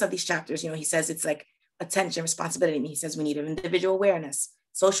focus of these chapters, he says it's like attention, responsibility, and he says we need individual awareness,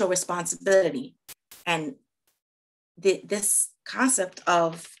 social responsibility, and this concept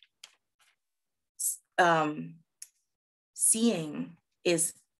of seeing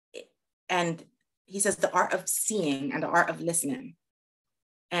is, and he says the art of seeing and the art of listening.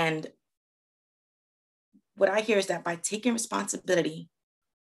 And what I hear is that by taking responsibility,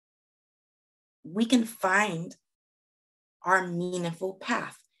 we can find our meaningful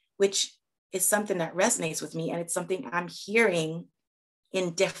path, which is something that resonates with me. And it's something I'm hearing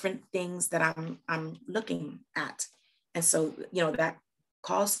in different things that I'm looking at. And so, that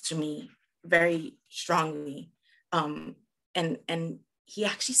calls to me very strongly. And he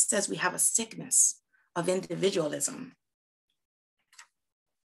actually says we have a sickness of individualism.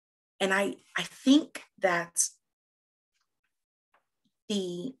 And I think that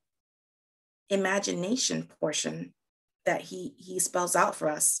the imagination portion that he spells out for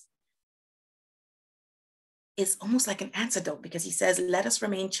us is almost like an antidote, because he says, let us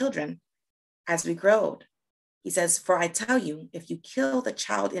remain children as we grow. He says, for I tell you, if you kill the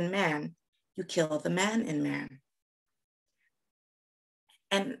child in man, you kill the man in man.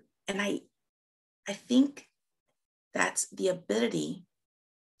 And I think that the ability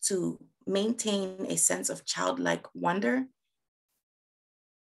to maintain a sense of childlike wonder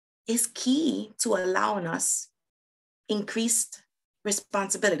is key to allowing us increased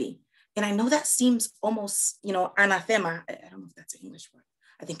responsibility. And I know that seems almost, anathema. I don't know if that's an English word.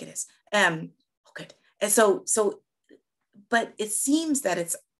 I think it is. Oh, good. And so, but it seems that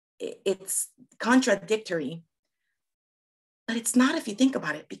it's contradictory, but it's not if you think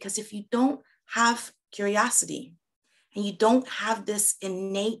about it, because if you don't have curiosity and you don't have this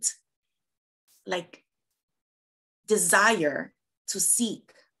innate desire to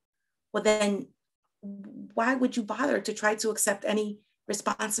seek, well, then why would you bother to try to accept any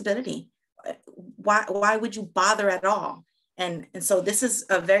responsibility? Why would you bother at all? And so this is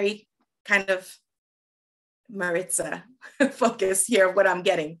a very kind of Maritza focus here of what I'm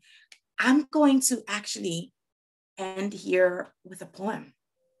getting. I'm going to actually end here with a poem.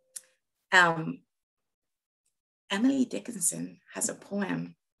 Emily Dickinson has a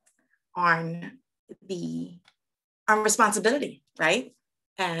poem on responsibility, right?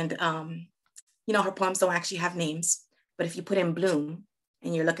 And her poems don't actually have names, but if you put in bloom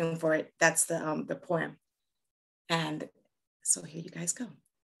and you're looking for it, that's the poem. And so here you guys go.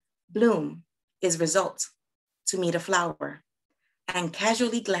 Bloom is result to meet a flower, and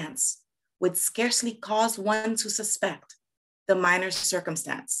casually glance would scarcely cause one to suspect the minor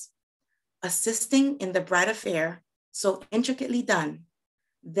circumstance. Assisting in the bright affair so intricately done,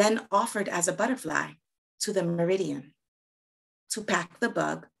 then offered as a butterfly to the meridian, to pack the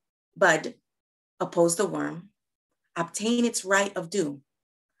bud, oppose the worm, obtain its right of due,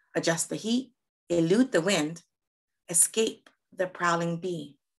 adjust the heat, elude the wind, escape the prowling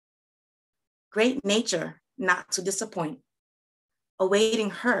bee. Great nature not to disappoint, awaiting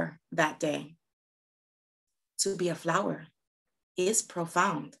her that day. To be a flower is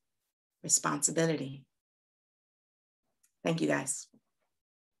profound responsibility. Thank you, guys.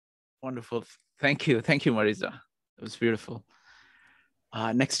 Wonderful. Thank you. Thank you, Maritza. That was beautiful.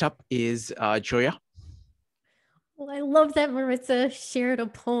 Next up is Joia. Well, I love that Maritza shared a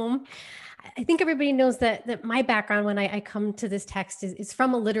poem. I think everybody knows that my background when I come to this text is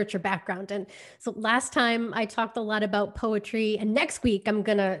from a literature background. And so last time I talked a lot about poetry, and next week I'm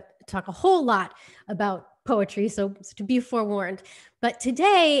going to talk a whole lot about poetry. So to be forewarned. But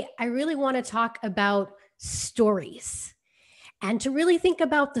today I really want to talk about stories and to really think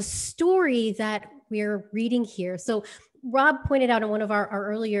about the story that we're reading here. So Rob pointed out in one of our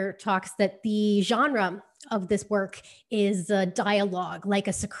earlier talks that the genre of this work is a dialogue, like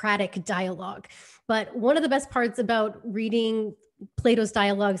a Socratic dialogue. But one of the best parts about reading Plato's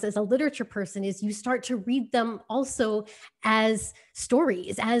dialogues as a literature person is you start to read them also as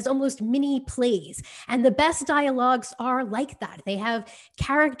stories, as almost mini plays. And the best dialogues are like that. They have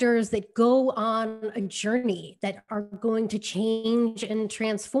characters that go on a journey that are going to change and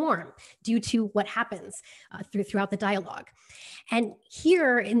transform due to what happens throughout the dialogue. And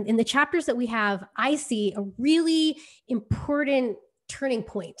here in the chapters that we have, I see a really important turning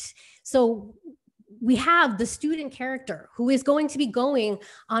point. So we have the student character who is going to be going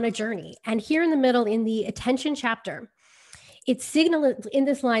on a journey. And here in the middle, in the attention chapter, it's signaled in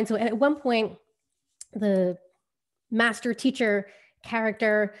this line. So at one point, the master teacher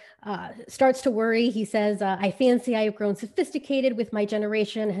character starts to worry. He says, I fancy I have grown sophisticated with my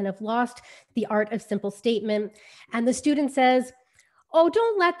generation and have lost the art of simple statement. And the student says, oh,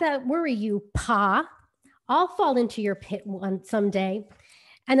 don't let that worry you, Pa. I'll fall into your pit someday.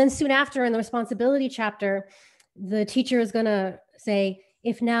 And then soon after, in the responsibility chapter, the teacher is going to say,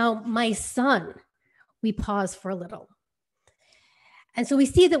 if now, my son, we pause for a little. And so we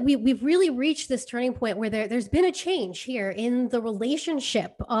see that we've really reached this turning point where there's been a change here in the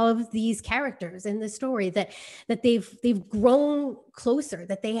relationship of these characters in the story, that they've grown closer,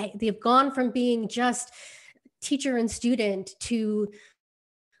 that they've gone from being just teacher and student to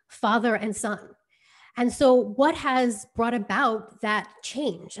father and son. And so what has brought about that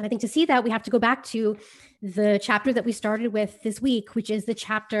change? And I think to see that, we have to go back to the chapter that we started with this week, which is the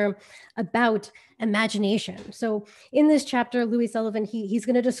chapter about imagination. So in this chapter, Louis Sullivan, he's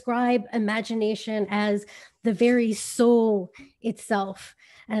going to describe imagination as the very soul itself.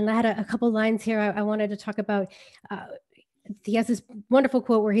 And I had a couple lines here I wanted to talk about. He has this wonderful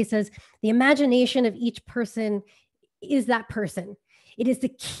quote where he says, the imagination of each person is that person. It is the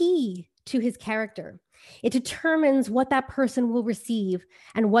key to his character. It determines what that person will receive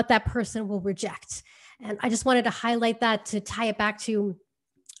and what that person will reject. And I just wanted to highlight that to tie it back to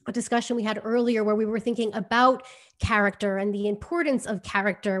a discussion we had earlier where we were thinking about character and the importance of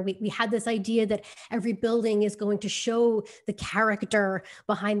character. We had this idea that every building is going to show the character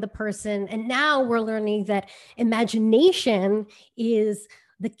behind the person. And now we're learning that imagination is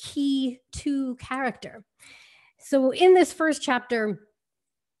the key to character. So in this first chapter,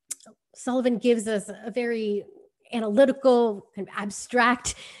 Sullivan gives us a very analytical and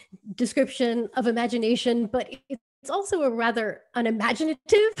abstract description of imagination, but it's also a rather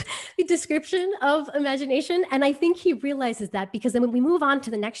unimaginative description of imagination. And I think he realizes that, because then when we move on to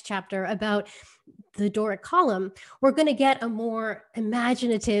the next chapter about the Doric column, we're going to get a more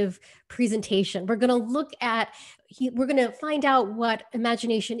imaginative presentation. We're going to look at, we're going to find out what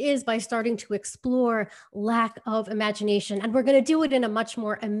imagination is by starting to explore lack of imagination. And we're going to do it in a much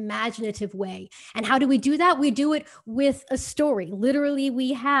more imaginative way. And how do we do that? We do it with a story. Literally,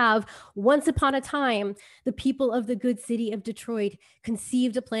 we have, once upon a time, the people of the good city of Detroit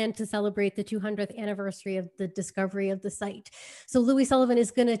conceived a plan to celebrate the 200th anniversary of the discovery of the site. So Louis Sullivan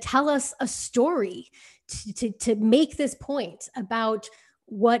is going to tell us a story to make this point about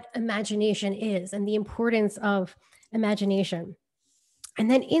what imagination is and the importance of imagination. And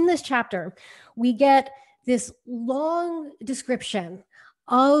then in this chapter, we get this long description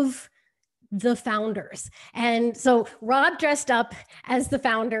of the founders. And so Rob dressed up as the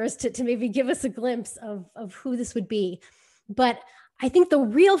founders to maybe give us a glimpse of who this would be. But I think the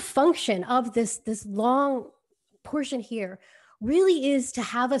real function of this long portion here really is to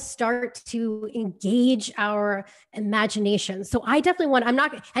have us start to engage our imagination. So I definitely want,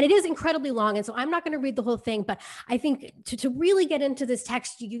 and it is incredibly long, and so I'm not going to read the whole thing, but I think to really get into this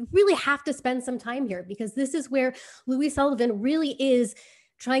text, you really have to spend some time here, because this is where Louis Sullivan really is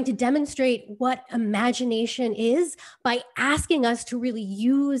trying to demonstrate what imagination is by asking us to really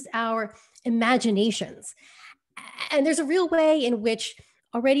use our imaginations. And there's a real way in which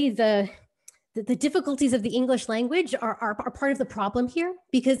already the difficulties of the English language are part of the problem here,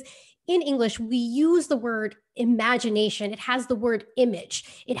 because in English, we use the word imagination. It has the word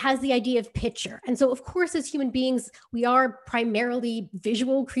image. It has the idea of picture. And so, of course, as human beings, we are primarily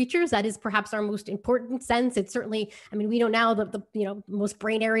visual creatures. That is perhaps our most important sense. It's certainly, I mean, we know now that the most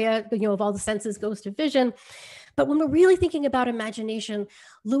brain area, of all the senses goes to vision. But when we're really thinking about imagination,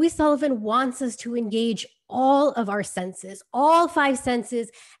 Louis Sullivan wants us to engage all of our senses, all 5 senses,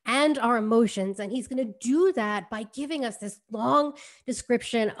 and our emotions. And he's going to do that by giving us this long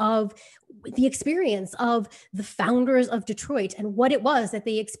description of the experience of the founders of Detroit and what it was that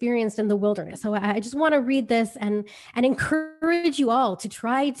they experienced in the wilderness. So I just want to read this and encourage you all to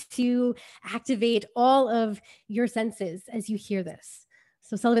try to activate all of your senses as you hear this.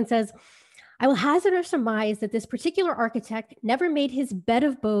 So Sullivan says, I will hazard a surmise that this particular architect never made his bed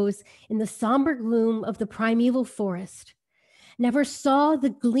of boughs in the somber gloom of the primeval forest, never saw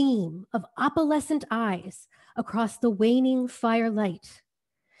the gleam of opalescent eyes across the waning firelight,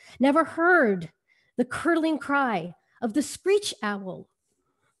 never heard the curdling cry of the screech owl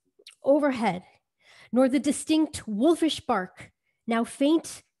overhead, nor the distinct wolfish bark, now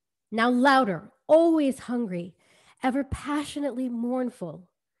faint, now louder, always hungry, ever passionately mournful.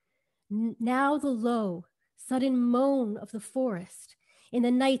 Now the low, sudden moan of the forest in the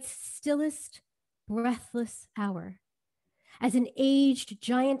night's stillest, breathless hour, as an aged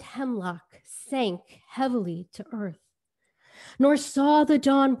giant hemlock sank heavily to earth, nor saw the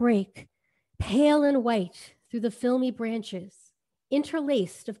dawn break, pale and white through the filmy branches,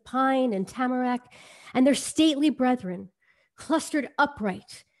 interlaced of pine and tamarack, and their stately brethren, clustered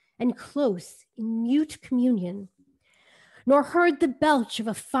upright and close in mute communion, nor heard the belch of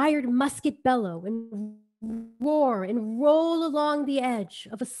a fired musket bellow and roar and roll along the edge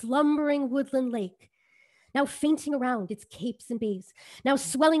of a slumbering woodland lake, now fainting around its capes and bays, now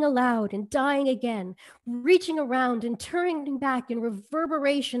swelling aloud and dying again, reaching around and turning back in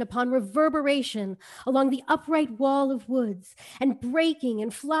reverberation upon reverberation along the upright wall of woods, and breaking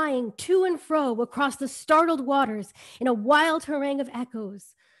and flying to and fro across the startled waters in a wild harangue of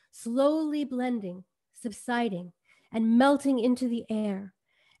echoes, slowly blending, subsiding, and melting into the air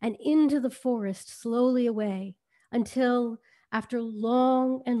and into the forest slowly away until, after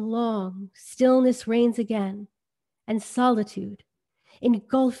long and long, stillness reigns again, and solitude,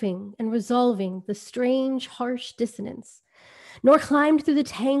 engulfing and resolving the strange, harsh dissonance, nor climbed through the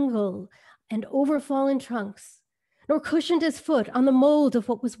tangle and overfallen trunks, nor cushioned his foot on the mold of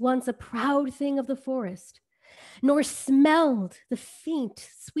what was once a proud thing of the forest, nor smelled the faint,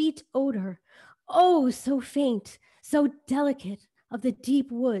 sweet odor, oh, so faint, so delicate, of the deep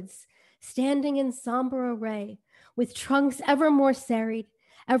woods, standing in somber array, with trunks ever more serried,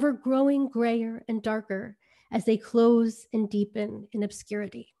 ever growing grayer and darker as they close and deepen in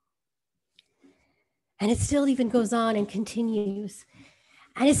obscurity. And it still even goes on and continues.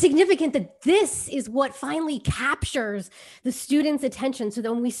 And it's significant that this is what finally captures the student's attention. So that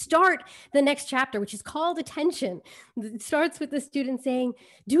when we start the next chapter, which is called Attention, it starts with the student saying,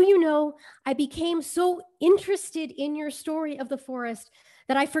 "Do you know, I became so interested in your story of the forest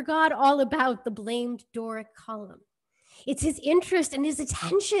that I forgot all about the blamed Doric column." It's his interest and his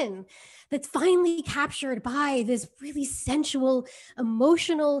attention that's finally captured by this really sensual,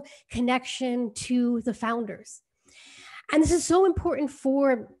 emotional connection to the founders. And this is so important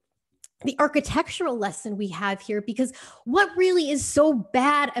for the architectural lesson we have here, because what really is so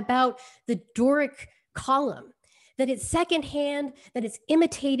bad about the Doric column, that it's secondhand, that it's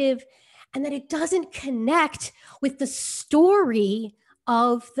imitative, and that it doesn't connect with the story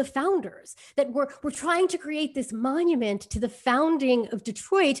of the founders, that we're trying to create this monument to the founding of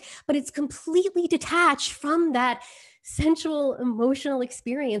Detroit, but it's completely detached from that sensual, emotional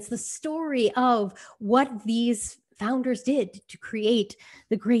experience, the story of what these founders did to create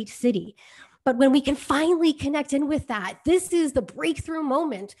the great city. But when we can finally connect in with that, this is the breakthrough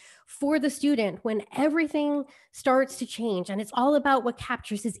moment for the student when everything starts to change. And it's all about what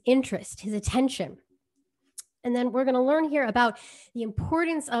captures his interest, his attention. And then we're going to learn here about the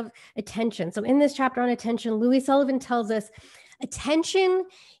importance of attention. So in this chapter on attention, Louis Sullivan tells us attention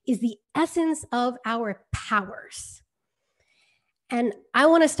is the essence of our powers. And I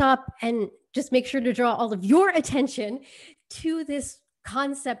want to stop and just make sure to draw all of your attention to this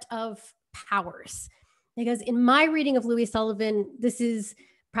concept of powers. Because in my reading of Louis Sullivan, this is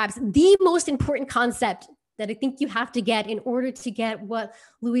perhaps the most important concept that I think you have to get in order to get what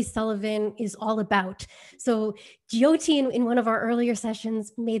Louis Sullivan is all about. So Jyoti, in one of our earlier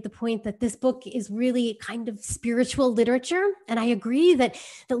sessions, made the point that this book is really kind of spiritual literature. And I agree that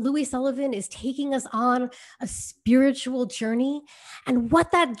Louis Sullivan is taking us on a spiritual journey. And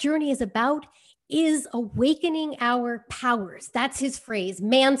what that journey is about is awakening our powers. That's his phrase,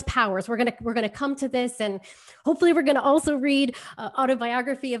 man's powers. We're gonna come to this, and hopefully we're gonna also read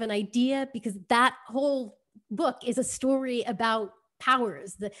Autobiography of an Idea, because that whole book is a story about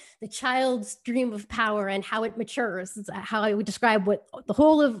powers, the child's dream of power and how it matures. It's how I would describe what the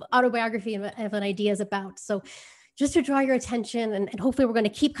whole of Autobiography of an Idea is about. So just to draw your attention, and hopefully we're going to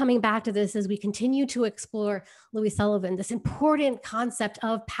keep coming back to this as we continue to explore Louis Sullivan, this important concept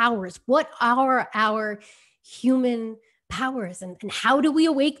of powers. What are our human powers, and how do we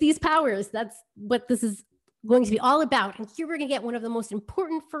awake these powers? That's what this is going to be all about. And here we're going to get one of the most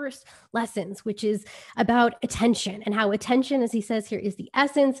important first lessons, which is about attention, and how attention, as he says here, is the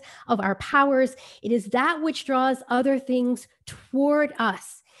essence of our powers. It is that which draws other things toward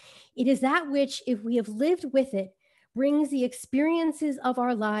us. It is that which, if we have lived with it, brings the experiences of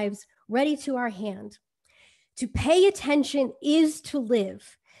our lives ready to our hand. To pay attention is to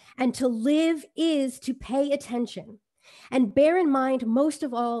live, and to live is to pay attention. And bear in mind, most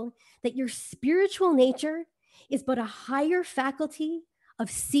of all, that your spiritual nature is but a higher faculty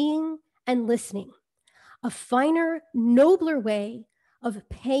of seeing and listening, a finer, nobler way of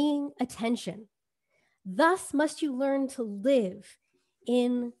paying attention. Thus must you learn to live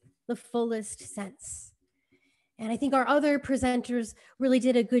in the fullest sense. And I think our other presenters really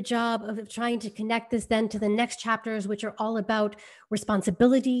did a good job of trying to connect this then to the next chapters, which are all about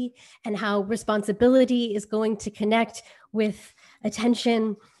responsibility and how responsibility is going to connect with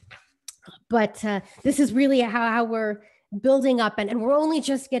attention. But this is really how we're building up, and we're only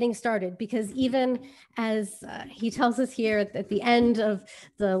just getting started, because even as he tells us here at the end of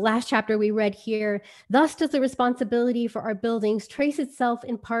the last chapter we read here, thus does the responsibility for our buildings trace itself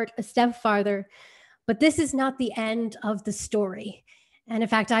in part a step farther, but this is not the end of the story. And in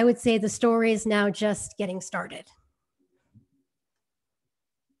fact, I would say the story is now just getting started.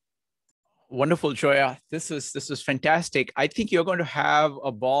 Wonderful, Joia. This is fantastic. I think you're going to have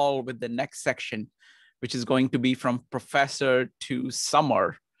a ball with the next section, which is going to be from Professor to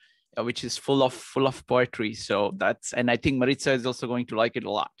Summer, which is full of poetry. So and I think Maritza is also going to like it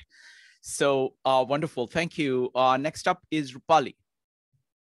a lot. So wonderful. Thank you. Next up is Rupali.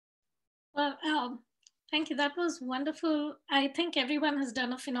 Well, thank you. That was wonderful. I think everyone has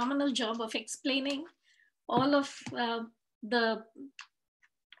done a phenomenal job of explaining all of the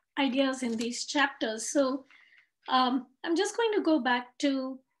ideas in these chapters. So I'm just going to go back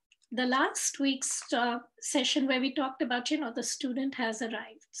to the last week's session where we talked about, the student has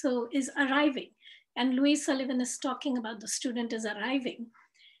arrived. So is arriving. And Louis Sullivan is talking about the student is arriving.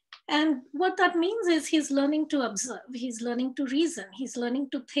 And what that means is he's learning to observe, he's learning to reason, he's learning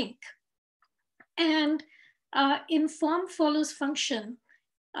to think. And in Form Follows Function,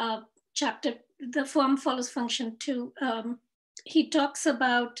 the Form Follows Function 2, he talks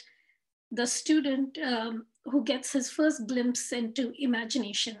about the student who gets his first glimpse into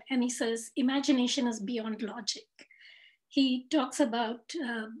imagination. And he says, imagination is beyond logic. He talks about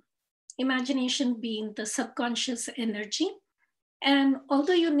imagination being the subconscious energy. And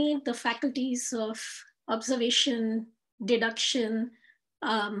although you need the faculties of observation, deduction,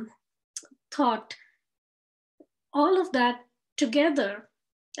 thought, all of that together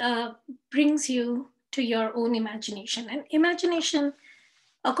brings you to your own imagination. And imagination,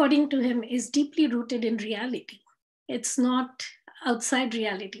 according to him, is deeply rooted in reality. It's not outside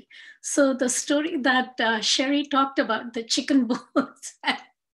reality. So the story that Sherri talked about, the chicken bones,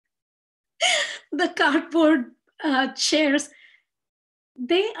 the cardboard chairs,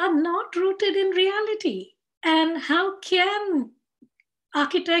 they are not rooted in reality. And how can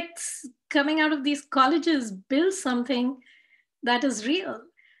architects coming out of these colleges build something that is real?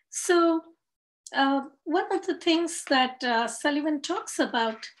 So one of the things that Sullivan talks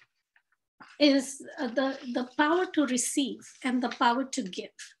about is the power to receive and the power to give,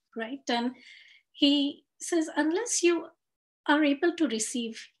 right? And he says, unless you are able to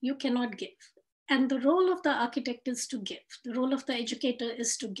receive, you cannot give. And the role of the architect is to give. The role of the educator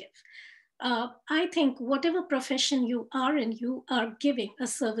is to give. I think whatever profession you are in, you are giving a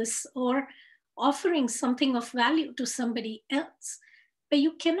service or offering something of value to somebody else. But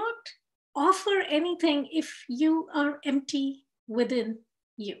you cannot offer anything if you are empty within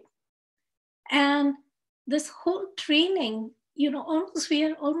you. And this whole training, we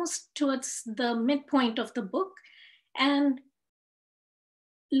are almost towards the midpoint of the book. And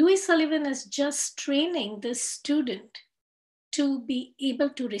Louis Sullivan is just training this student to be able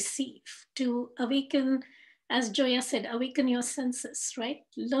to receive, to awaken, as Joia said, awaken your senses, right?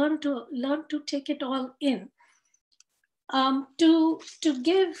 Learn to take it all in. To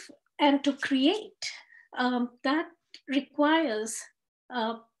give and to create, that requires,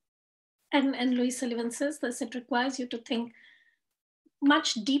 and Louis Sullivan says this, it requires you to think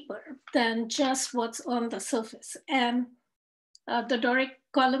much deeper than just what's on the surface. And the Doric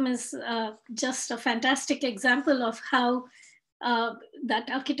column is just a fantastic example of how that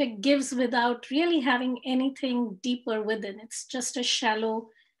architect gives without really having anything deeper within. It's just a shallow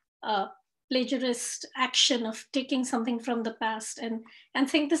plagiarist action of taking something from the past and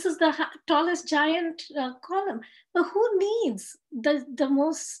think this is the tallest giant column. But who needs the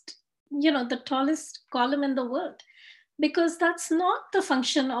most, the tallest column in the world? Because that's not the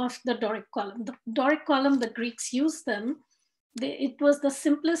function of the Doric column. The Doric column, the Greeks used them. It was the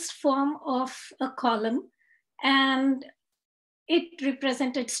simplest form of a column, and it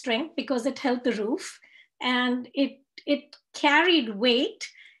represented strength because it held the roof and it carried weight.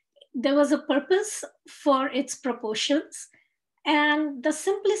 There was a purpose for its proportions, and the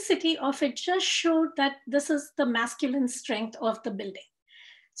simplicity of it just showed that this is the masculine strength of the building.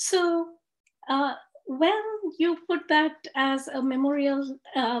 So when you put that as a memorial,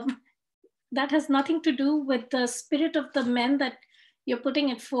 that has nothing to do with the spirit of the men that you're putting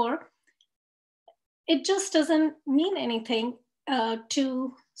it for. It just doesn't mean anything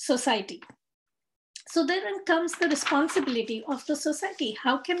to society. So then comes the responsibility of the society.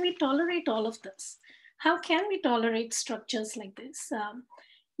 How can we tolerate all of this? How can we tolerate structures like this?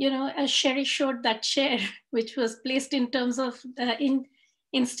 As Sherri showed that chair, which was placed in terms of,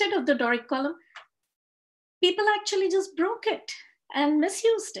 instead of the Doric column, people actually just broke it and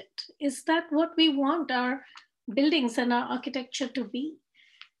misused it. Is that what we want our buildings and our architecture to be.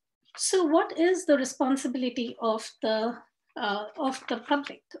 So what is the responsibility of the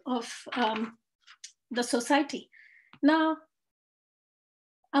public, of the society? Now,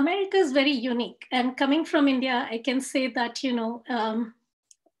 America is very unique, and coming from India, I can say that, you know,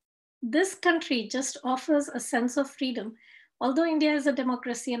 this country just offers a sense of freedom. Although India is a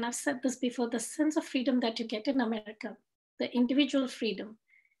democracy, and I've said this before, the sense of freedom that you get in America, the individual freedom,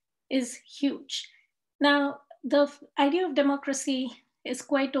 is huge. Now, the idea of democracy is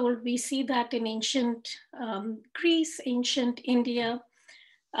quite old. We see that in ancient Greece, ancient India,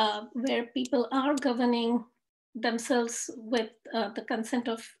 where people are governing themselves with the consent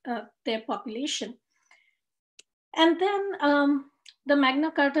of their population. And then the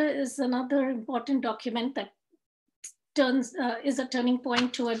Magna Carta is another important document that is a turning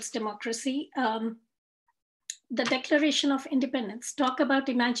point towards democracy. The Declaration of Independence, talk about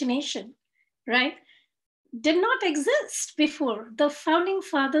imagination, right? Did not exist before. The founding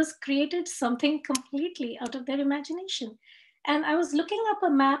fathers created something completely out of their imagination. And I was looking up a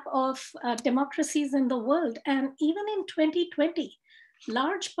map of democracies in the world, and even in 2020,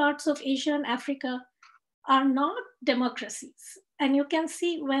 large parts of Asia and Africa are not democracies. And you can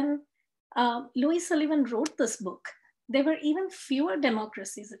see when Louis Sullivan wrote this book, there were even fewer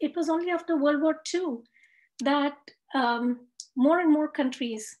democracies. It was only after World War II that more and more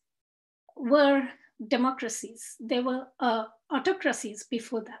countries were democracies. There were autocracies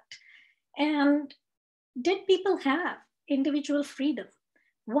before that. And did people have individual freedom?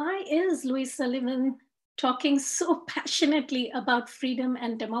 Why is Louis Sullivan talking so passionately about freedom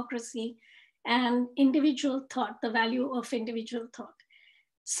and democracy and individual thought, the value of individual thought?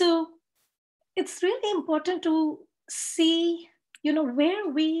 So it's really important to see, you know, where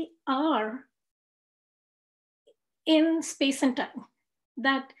we are in space and time.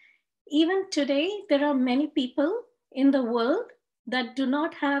 That even today, there are many people in the world that do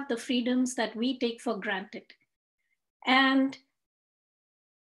not have the freedoms that we take for granted. And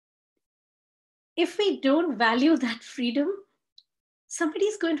if we don't value that freedom,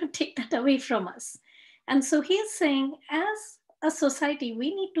 somebody's going to take that away from us. And so he's saying, as a society,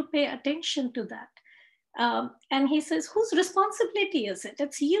 we need to pay attention to that. And he says, whose responsibility is it?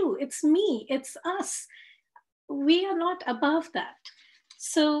 It's you, it's me, it's us. We are not above that.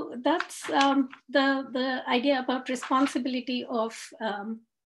 So that's the idea about responsibility of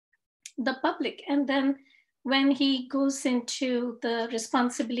the public. And then when he goes into the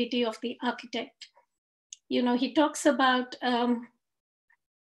responsibility of the architect, you know, he talks about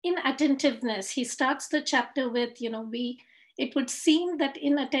inattentiveness. He starts the chapter with, you know, it would seem that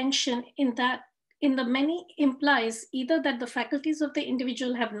inattention in the many implies either that the faculties of the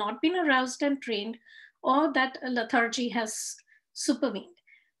individual have not been aroused and trained, or that a lethargy has supervened.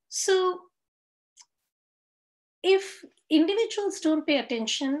 So if individuals don't pay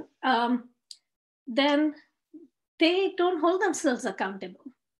attention, then they don't hold themselves accountable.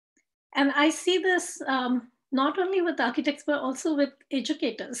 And I see this not only with architects, but also with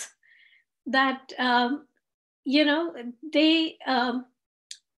educators, that, you know, they don't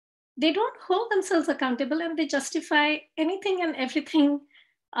hold themselves accountable, and they justify anything and everything.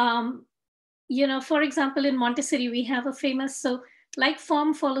 You know, for example, in Montessori, we have a famous, so like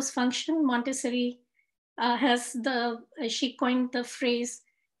form follows function, Montessori she coined the phrase,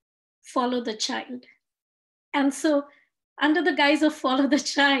 follow the child. And so under the guise of follow the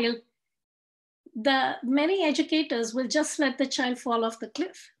child, the many educators will just let the child fall off the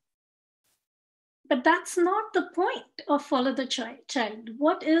cliff. But that's not the point of follow the child.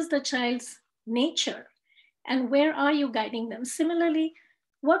 What is the child's nature? And where are you guiding them? Similarly,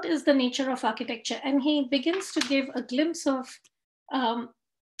 what is the nature of architecture? And he begins to give a glimpse of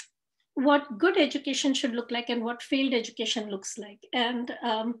what good education should look like and what failed education looks like. And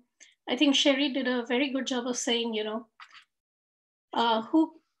I think Sherri did a very good job of saying, you know,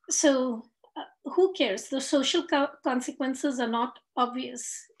 who cares? The social consequences are not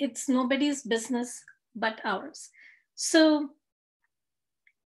obvious. It's nobody's business but ours. So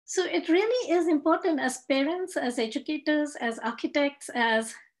it really is important as parents, as educators, as architects,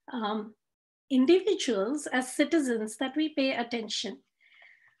 as individuals, as citizens, that we pay attention.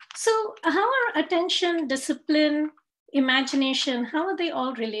 So how are attention, discipline, imagination, how are they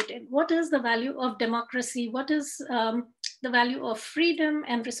all related? What is the value of democracy? What is the value of freedom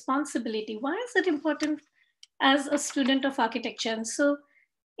and responsibility? Why is it important as a student of architecture? And so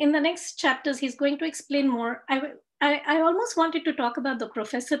in the next chapters, he's going to explain more. I almost wanted to talk about the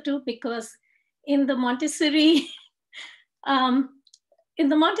professor too, because in the Montessori,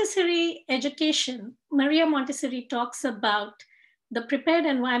 education, Maria Montessori talks about the prepared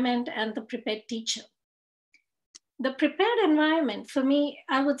environment and the prepared teacher. the prepared environment, for me,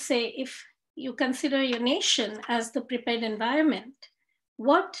 I would say, if you consider your nation as the prepared environment,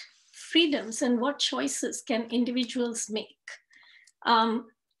 what freedoms and what choices can individuals make?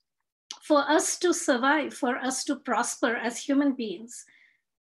 For us to survive, for us to prosper as human beings,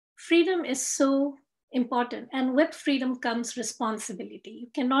 freedom is so important. And with freedom comes responsibility. You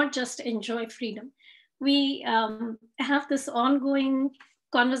cannot just enjoy freedom. We have this ongoing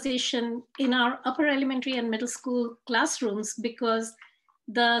conversation in our upper elementary and middle school classrooms because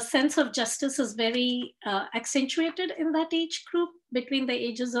the sense of justice is very accentuated in that age group between the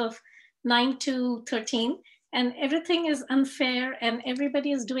ages of 9 to 13. And everything is unfair and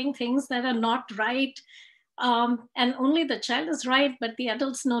everybody is doing things that are not right. And only the child is right, but the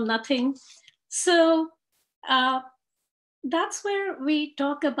adults know nothing. So that's where we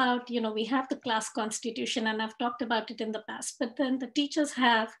talk about, we have the class constitution, and I've talked about it in the past, but then the teachers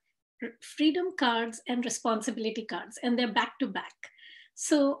have freedom cards and responsibility cards, and they're back to back.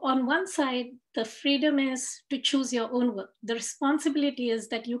 So on one side, the freedom is to choose your own work. The responsibility is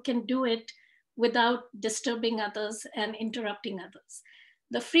that you can do it without disturbing others and interrupting others.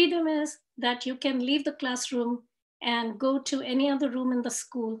 The freedom is that you can leave the classroom and go to any other room in the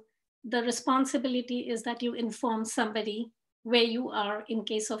school. The responsibility is that you inform somebody where you are in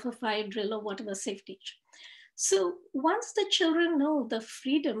case of a fire drill or whatever safety. So once the children know the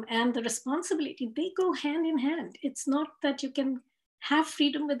freedom and the responsibility, they go hand in hand. It's not that you can have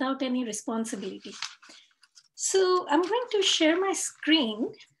freedom without any responsibility. So I'm going to share my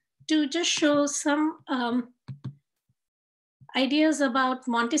screen to just show some ideas about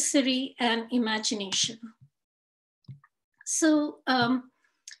Montessori and imagination. So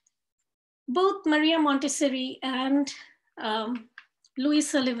both Maria Montessori and Louis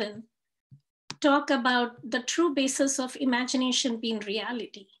Sullivan talk about the true basis of imagination being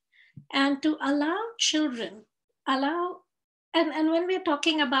reality, and to allow children, and when we're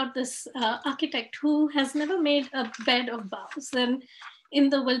talking about this architect who has never made a bed of boughs and in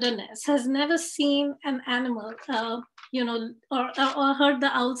the wilderness, has never seen an animal, or heard the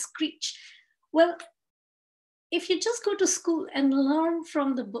owl screech. Well, if you just go to school and learn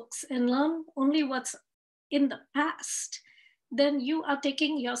from the books and learn only what's in the past, then you are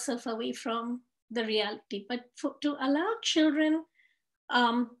taking yourself away from the reality. But to allow children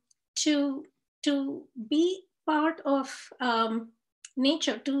to be part of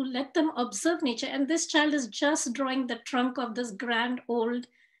nature, to let them observe nature. And this child is just drawing the trunk of this grand old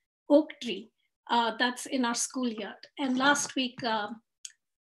oak tree that's in our schoolyard. And last week,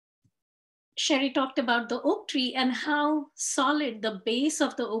 Sherri talked about the oak tree and how solid the base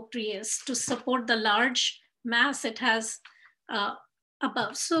of the oak tree is to support the large mass it has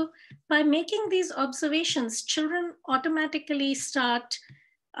above. So by making these observations, children automatically start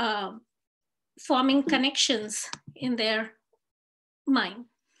forming connections in their mind.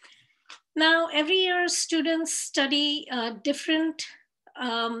 Now, every year students study different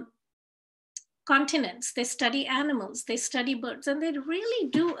continents. They study animals, they study birds, and they really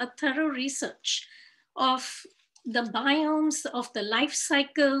do a thorough research of the biomes, of the life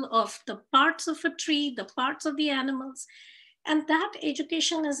cycle, of the parts of a tree, the parts of the animals. And that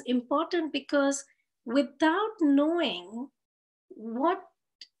education is important because without knowing what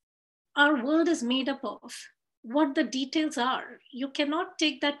our world is made up of, what the details are, you cannot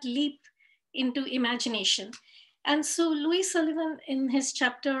take that leap into imagination. And so Louis Sullivan, in his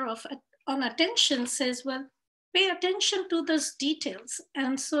chapter on attention, says, well, pay attention to those details.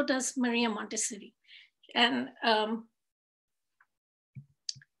 And so does Maria Montessori. And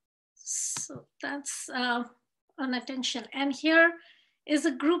so that's on attention. And here is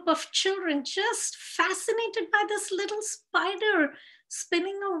a group of children just fascinated by this little spider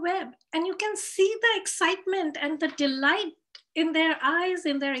spinning a web. And you can see the excitement and the delight in their eyes,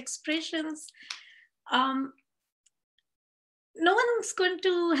 in their expressions. No one's going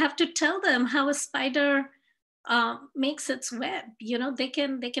to have to tell them how a spider makes its web. They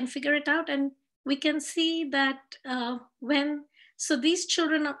can figure it out. And we can see that so these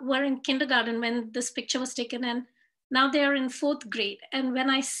children were in kindergarten when this picture was taken, and now they are in 4th grade. And when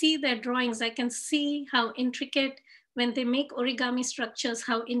I see their drawings, I can see how intricate, when they make origami structures,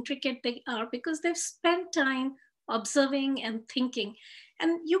 how intricate they are, because they've spent time observing and thinking.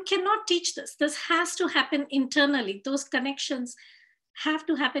 And you cannot teach this. This has to happen internally. Those connections have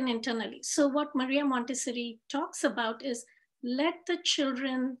to happen internally. So what Maria Montessori talks about is let the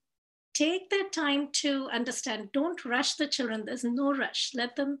children take their time to understand. Don't rush the children. There's no rush.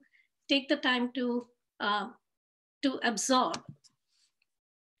 Let them take the time to absorb.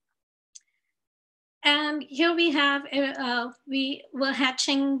 And here we have, we were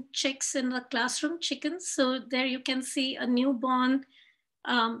hatching chicks in the classroom, chickens. So there you can see a newborn,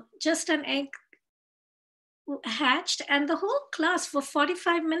 just an egg hatched, and the whole class for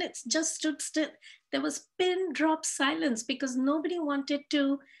 45 minutes just stood still. There was pin drop silence because nobody wanted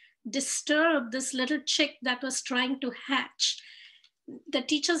to disturb this little chick that was trying to hatch. The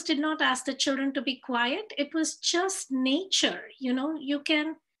teachers did not ask the children to be quiet. It was just nature. You know, you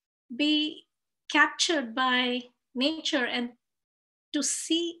can be captured by nature, and to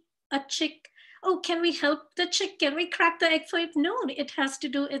see a chick, oh, can we help the chick? Can we crack the egg for it? No, it has to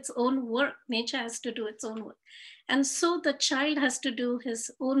do its own work. Nature has to do its own work. And so the child has to do his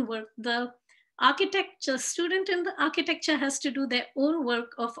own work. The architecture, student in the architecture has to do their own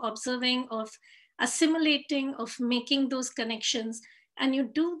work of observing, of assimilating, of making those connections. And you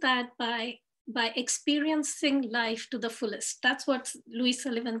do that by experiencing life to the fullest. That's what Louis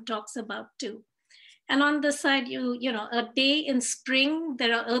Sullivan talks about too. And on the side, you know, a day in spring,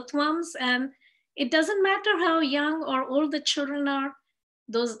 there are earthworms, and it doesn't matter how young or old the children are,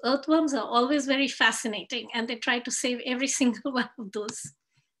 those earthworms are always very fascinating, and they try to save every single one of those.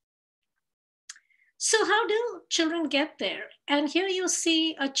 So how do children get there? And here you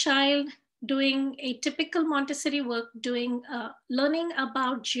see a child doing a typical Montessori work, learning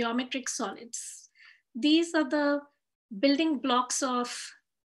about geometric solids. These are the building blocks of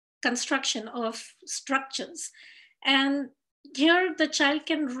construction of structures. And here the child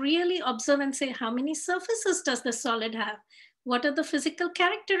can really observe and say, how many surfaces does the solid have? What are the physical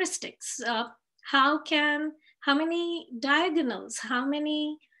characteristics? How many diagonals? How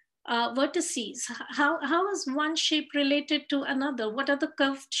many vertices? How is one shape related to another? What are the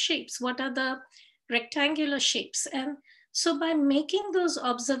curved shapes? What are the rectangular shapes? And so by making those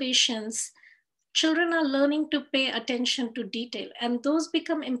observations, children are learning to pay attention to detail, and those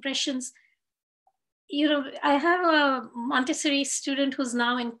become impressions. You know, I have a Montessori student who's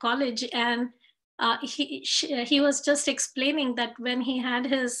now in college, and he was just explaining that when he had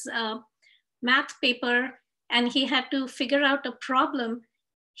his math paper and he had to figure out a problem,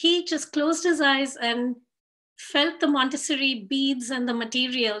 he just closed his eyes and felt the Montessori beads and the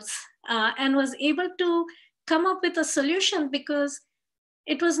materials and was able to come up with a solution, because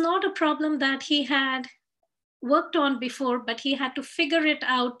it was not a problem that he had worked on before, but he had to figure it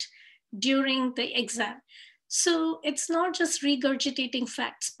out during the exam. So it's not just regurgitating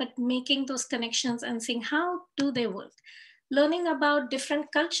facts, but making those connections and seeing how do they work. Learning about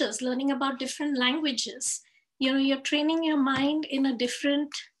different cultures, learning about different languages. You know, you're training your mind in a different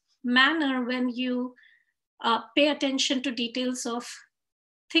manner when you pay attention to details of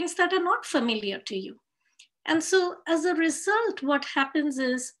things that are not familiar to you. And so as a result, what happens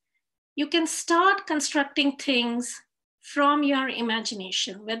is you can start constructing things from your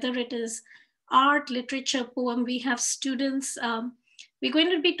imagination, whether it is art, literature, poem. We have students, we're going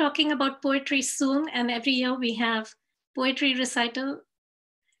to be talking about poetry soon, and every year we have poetry recital.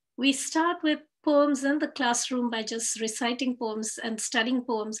 We start with poems in the classroom by just reciting poems and studying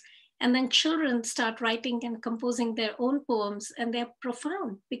poems, and then children start writing and composing their own poems, and they're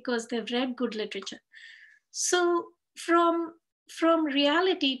profound because they've read good literature. So from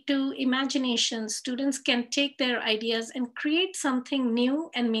reality to imagination, students can take their ideas and create something new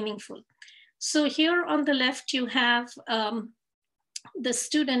and meaningful. So here on the left, you have the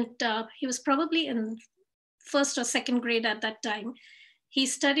student, he was probably in first or second grade at that time. He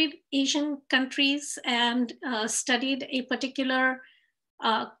studied Asian countries and studied a particular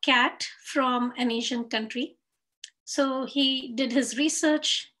cat from an Asian country. So he did his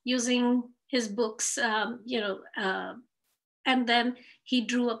research using his books, and then he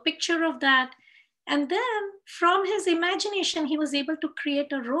drew a picture of that. And then from his imagination, he was able to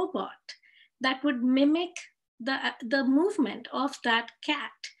create a robot that would mimic the movement of that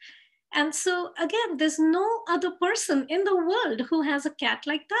cat. And so again, there's no other person in the world who has a cat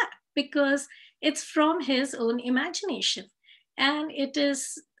like that, because it's from his own imagination. And it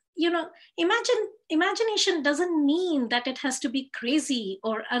is, you know, imagination doesn't mean that it has to be crazy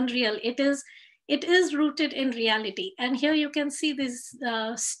or unreal. It is rooted in reality. And here you can see these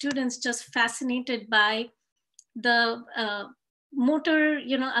students just fascinated by the motor,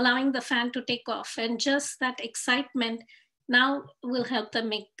 you know, allowing the fan to take off, and just that excitement now will help them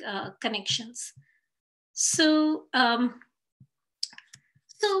make connections. So,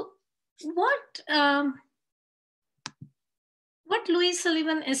 what Louis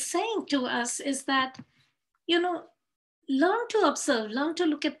Sullivan is saying to us is that, you know, learn to observe, learn to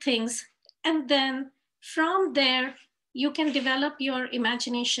look at things, and then from there, you can develop your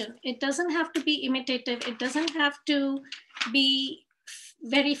imagination. It doesn't have to be imitative. It doesn't have to be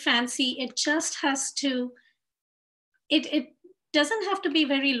very fancy. It just has to, it doesn't have to be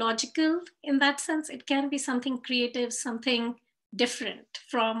very logical in that sense. It can be something creative, something different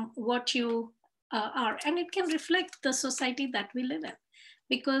from what you are. And it can reflect the society that we live in.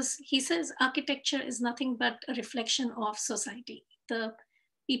 Because he says architecture is nothing but a reflection of society, the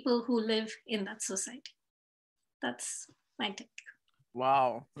people who live in that society. That's my take.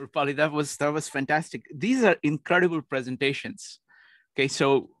 Wow, Rupali, that was fantastic. These are incredible presentations. Okay,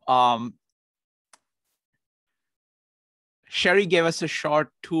 so Sherri gave us a short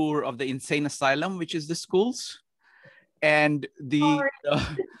tour of the insane asylum, which is the schools, and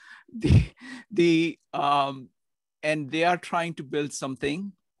and they are trying to build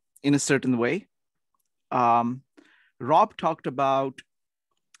something in a certain way. Rob talked about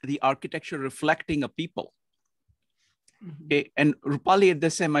the architecture reflecting a people. Okay, and Rupali, at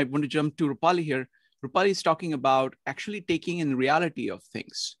this time, I want to jump to Rupali here. Rupali is talking about actually taking in reality of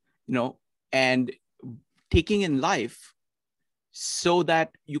things, and taking in life so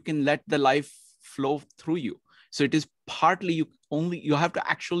that you can let the life flow through you. So it is partly you have to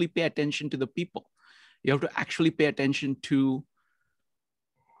actually pay attention to the people. You have to actually pay attention to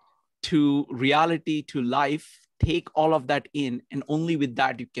reality, to life, take all of that in, and only with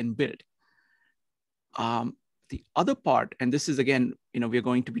that you can build. The other part, and this is again, we're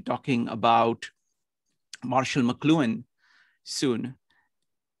going to be talking about Marshall McLuhan soon.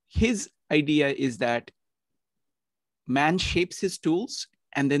 His idea is that man shapes his tools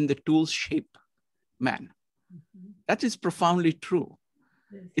and then the tools shape man. Mm-hmm. That is profoundly true.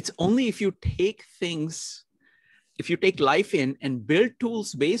 Yes. It's only if you take life in and build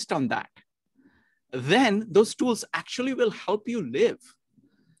tools based on that, then those tools actually will help you live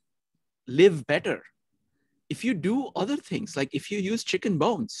better. If you do other things, like if you use chicken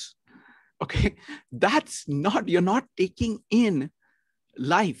bones, okay, you're not taking in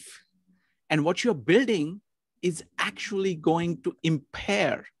life. And what you're building is actually going to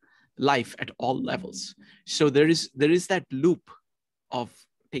impair life at all levels. So there is that loop of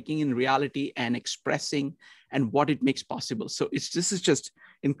taking in reality and expressing and what it makes possible. So this is just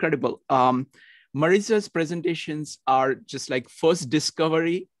incredible. Maritza's presentations are just like first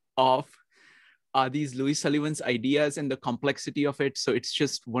discovery of these Louis Sullivan's ideas and the complexity of it. So it's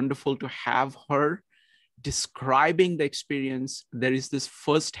just wonderful to have her describing the experience. There is this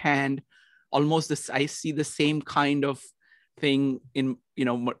firsthand, almost this, I see the same kind of thing in,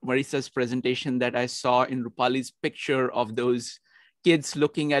 Maritza's presentation that I saw in Rupali's picture of those kids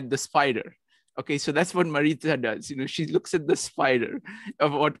looking at the spider. Okay, so that's what Maritza does. She looks at the spider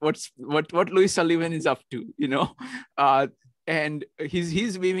of what Louis Sullivan is up to, and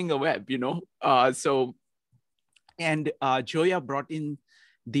he's weaving a web, and Joia brought in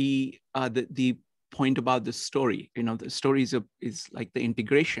the point about the story. The story is like the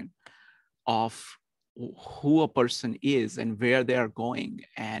integration of who a person is and where they are going,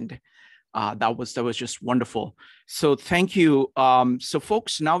 and that was just wonderful. So thank you. So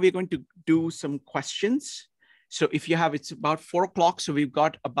folks, now we're going to do some questions. So if you have, it's about 4 o'clock, so we've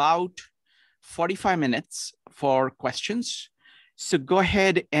got about 45 minutes for questions. So go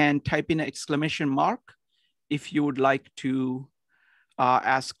ahead and type in an exclamation mark if you would like to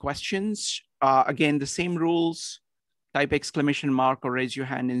ask questions. Again, the same rules, type exclamation mark or raise your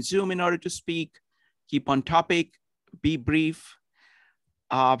hand in Zoom in order to speak. Keep on topic, be brief.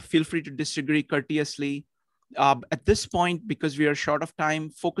 Feel free to disagree courteously. At this point, because we are short of time,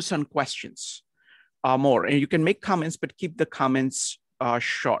 focus on questions more. And you can make comments, but keep the comments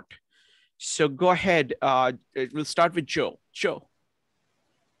short. So go ahead. We'll start with Joe. Joe.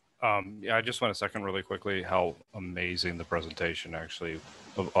 Yeah, I just want to second really quickly how amazing the presentation actually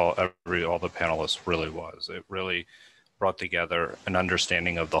of all the panelists really was. It really brought together an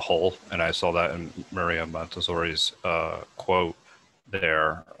understanding of the whole, and I saw that in Maria Montessori's quote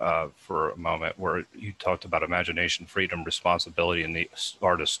there for a moment, where you talked about imagination, freedom, responsibility, and the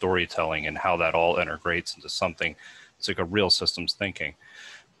art of storytelling, and how that all integrates into something. It's like a real systems thinking.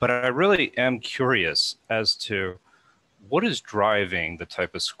 But I really am curious as to what is driving the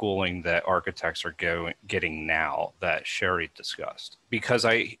type of schooling that architects are getting now that Sherri discussed? Because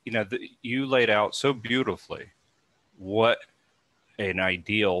you laid out so beautifully what an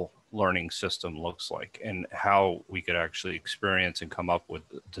ideal learning system looks like and how we could actually experience and come up with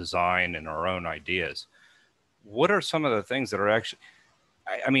design and our own ideas. What are some of the things that are actually,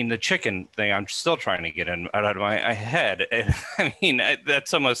 the chicken thing, I'm still trying to get out of my head. That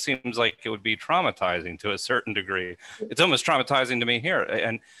almost seems like it would be traumatizing to a certain degree. It's almost traumatizing to me here.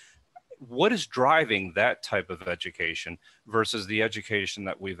 And what is driving that type of education versus the education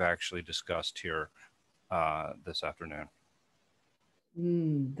that we've actually discussed here this afternoon?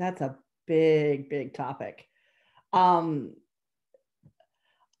 That's a big, big topic.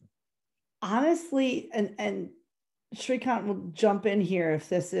 Honestly, and Shrikant will jump in here if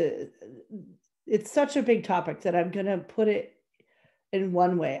this is, it's such a big topic that I'm going to put it in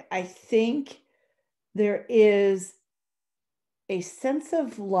one way. I think there is a sense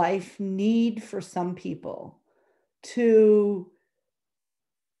of life need for some people to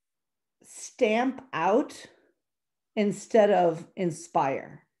stamp out instead of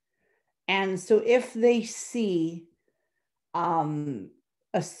inspire. And so if they see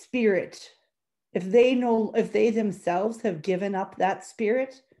a spirit, if they themselves have given up that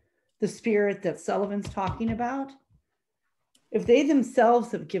spirit, the spirit that Sullivan's talking about, if they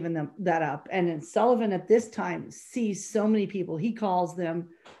themselves have given them that up, and Sullivan at this time sees so many people, he calls them,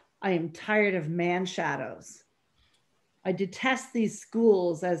 I am tired of man shadows. I detest these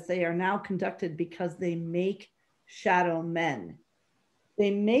schools as they are now conducted because they make shadow men.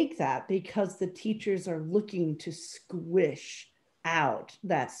 They make that because the teachers are looking to squish out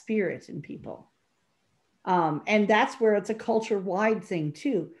that spirit in people. And that's where it's a culture-wide thing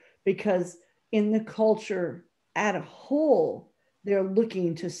too, because in the culture at a whole, they're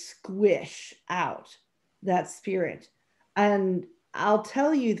looking to squish out that spirit. And I'll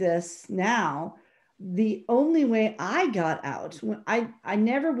tell you this now, the only way I got out, when I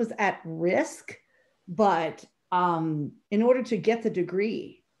never was at risk, but in order to get the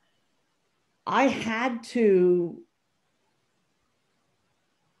degree, I had to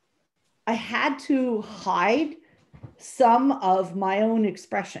hide some of my own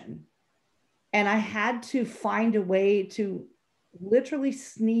expression. And I had to find a way to literally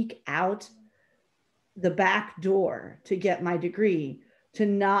sneak out the back door to get my degree, to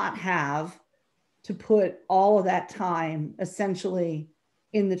not have to put all of that time essentially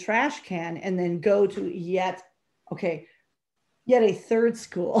in the trash can and then go to yet a third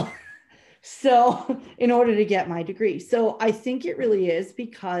school. So in order to get my degree. So I think it really is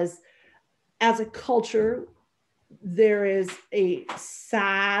because as a culture, there is a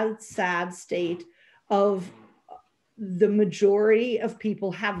sad, sad state of the majority of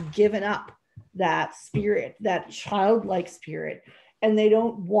people have given up that spirit, that childlike spirit, and they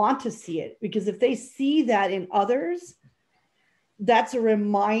don't want to see it, because if they see that in others, that's a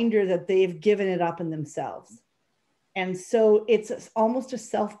reminder that they've given it up in themselves. And so it's almost a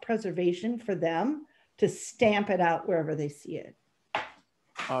self-preservation for them to stamp it out wherever they see it.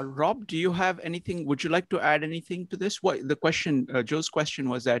 Rob, do you have anything? Would you like to add anything to this? What the question, Joe's question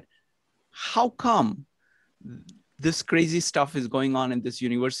was that, how come this crazy stuff is going on in these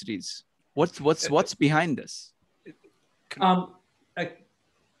universities? What's behind this? Joe,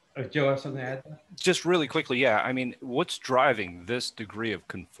 have something to add? Just really quickly, yeah. I mean, what's driving this degree of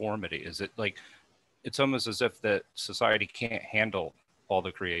conformity? Is it like, it's almost as if that society can't handle all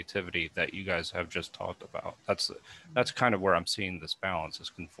the creativity that you guys have just talked about. That's kind of where I'm seeing this balance, is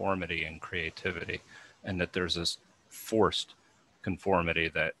conformity and creativity, and that there's this forced conformity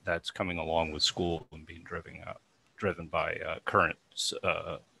that's coming along with school and being driven by current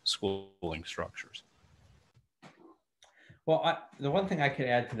schooling structures. Well, the one thing I can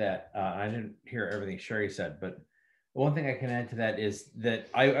add to that, I didn't hear everything Sherri said, but the one thing I can add to that is that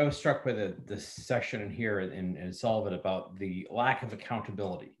I was struck by the section in here in Sullivan about the lack of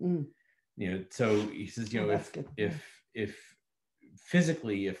accountability. You know, so he says, you know, if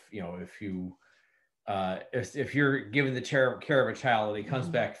physically, if you're given the care of a child and he comes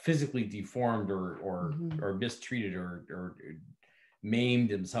back physically deformed or mistreated or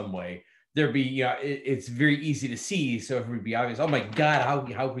maimed in some way, there'd be, it's very easy to see. So it would be obvious, oh my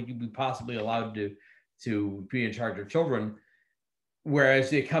God, how could you be possibly allowed to be in charge of children? Whereas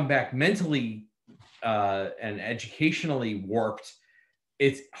they come back mentally and educationally warped,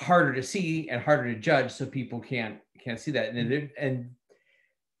 it's harder to see and harder to judge, so people can't see that. And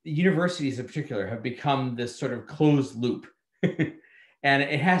the universities in particular have become this sort of closed loop. And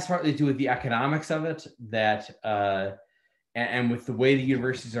it has partly to do with the economics of it, that and with the way the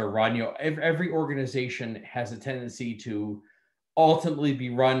universities are run. You know, every organization has a tendency to ultimately be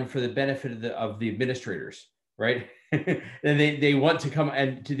run for the benefit of the administrators, right? And they want to come,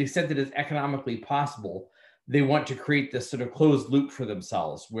 and to the extent that it's economically possible, they want to create this sort of closed loop for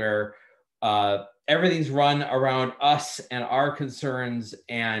themselves, where everything's run around us and our concerns,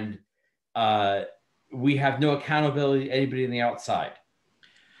 and we have no accountability to anybody on the outside.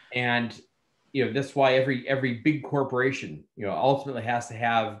 And that's why every big corporation ultimately has to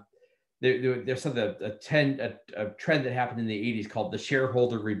have. There's a trend that happened in the 80s called the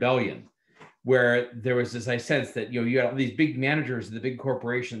shareholder rebellion, where there was this sense that you had all these big managers of the big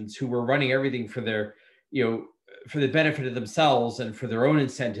corporations who were running everything for their the benefit of themselves and for their own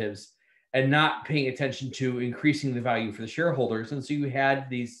incentives, and not paying attention to increasing the value for the shareholders. And so you had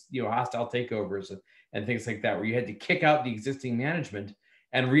these, hostile takeovers and things like that, where you had to kick out the existing management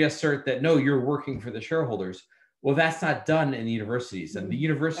and reassert that, no, you're working for the shareholders. Well, that's not done in the universities. And the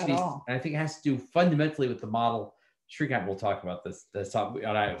universities, and I think it has to do fundamentally with the model. Shrikant will talk about this.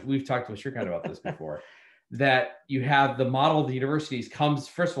 We've talked with Shrikant about this before, that you have the model of the universities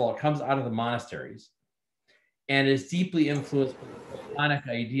first of all, it comes out of the monasteries, and is deeply influenced by the Platonic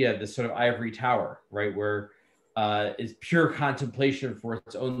idea of this sort of ivory tower, right? Where is pure contemplation for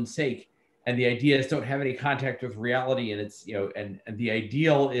its own sake. And the ideas don't have any contact with reality. And it's, and the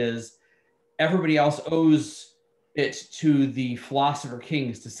ideal is everybody else owes it to the philosopher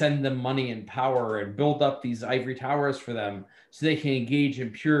kings to send them money and power and build up these ivory towers for them so they can engage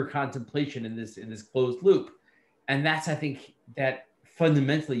in pure contemplation in this closed loop. And that's, I think, that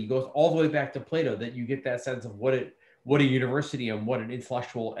fundamentally goes all the way back to Plato, that you get that sense of what a university and what an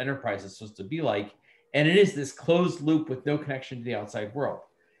intellectual enterprise is supposed to be like. And it is this closed loop with no connection to the outside world.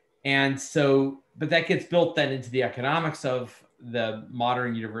 And so, but that gets built then into the economics of the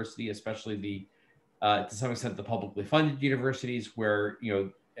modern university, especially the, to some extent, the publicly funded universities where,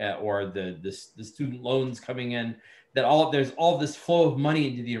 or the student loans coming in, that there's all this flow of money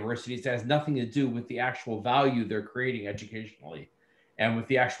into the universities that has nothing to do with the actual value they're creating educationally and with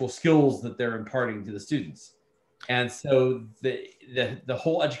the actual skills that they're imparting to the students. And so the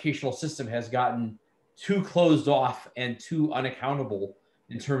whole educational system has gotten too closed off and too unaccountable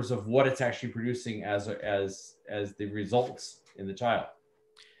in terms of what it's actually producing as the results in the child.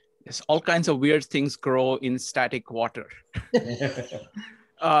 Yes, all kinds of weird things grow in static water.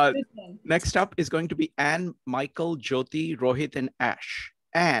 Next up is going to be Anne, Michael, Jyoti, Rohit, and Ash.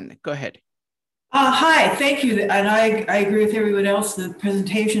 Anne, go ahead. Hi, thank you. And I agree with everyone else. The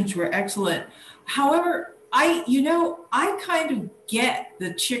presentations were excellent. However, I kind of get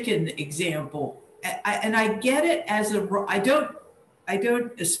the chicken example, and I get it as I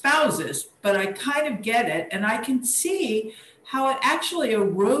don't espouse this, but I kind of get it, and I can see how it actually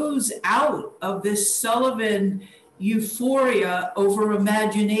arose out of this Sullivan euphoria over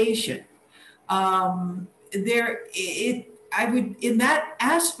imagination. In that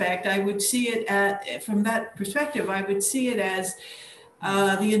aspect, I would see it from that perspective, I would see it as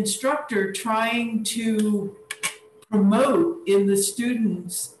the instructor trying to promote in the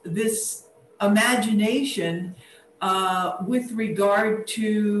students this imagination with regard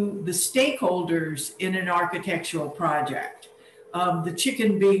to the stakeholders in an architectural project. The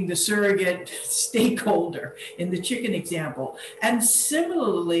chicken being the surrogate stakeholder in the chicken example. And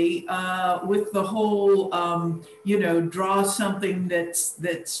similarly, with the whole, draw something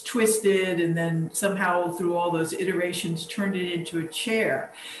that's twisted and then somehow through all those iterations turn it into a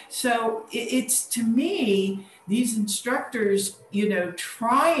chair. So it's, to me, these instructors,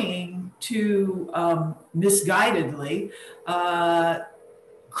 trying to misguidedly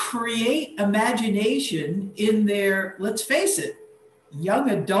create imagination in their, let's face it, young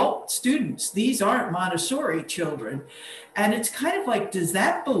adult students. These aren't Montessori children. And it's kind of like, does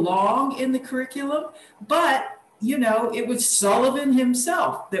that belong in the curriculum? But, it was Sullivan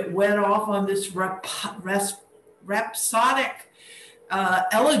himself that went off on this rhapsodic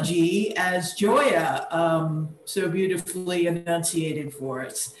elegy, as Joia so beautifully enunciated for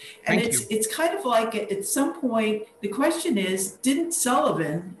us. And it's kind of like, at some point, the question is, didn't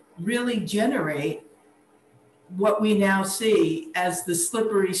Sullivan really generate what we now see as the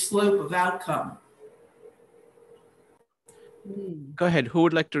slippery slope of outcome? Go ahead. Who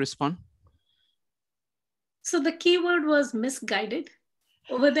would like to respond? So the key word was misguided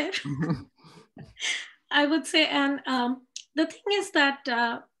over there. I would say, and the thing is that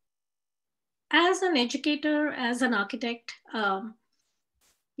as an educator, as an architect, the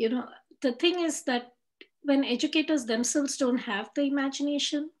thing is that when educators themselves don't have the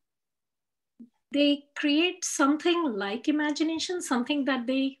imagination, they create something like imagination, something that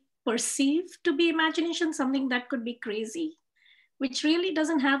they perceive to be imagination, something that could be crazy, which really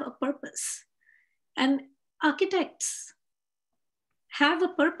doesn't have a purpose. And architects have a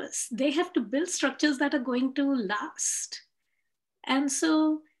purpose. They have to build structures that are going to last. And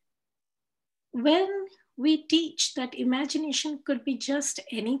so when we teach that imagination could be just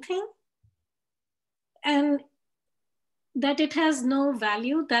anything, and that it has no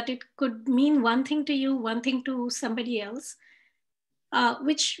value, that it could mean one thing to you, one thing to somebody else,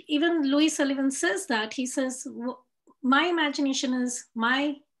 which even Louis Sullivan says that. He says, my imagination is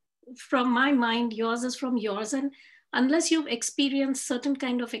from my mind, yours is from yours. And unless you've experienced certain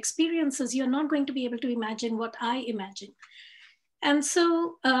kind of experiences, you're not going to be able to imagine what I imagine. And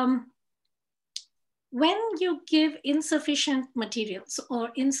so when you give insufficient materials or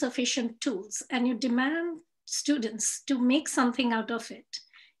insufficient tools and you demand students to make something out of it,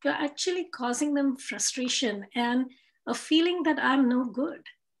 you're actually causing them frustration and a feeling that I'm no good.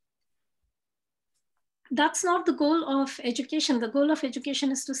 That's not the goal of education. The goal of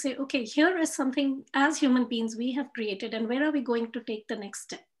education is to say, okay, here is something as human beings we have created, and where are we going to take the next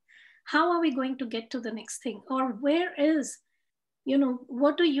step? How are we going to get to the next thing? Or where is,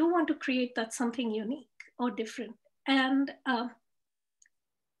 what do you want to create that's something unique or different? And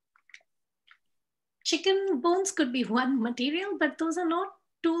chicken bones could be one material, but those are not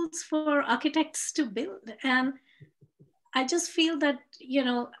tools for architects to build. And I just feel that,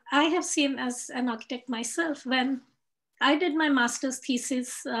 I have seen as an architect myself, when I did my master's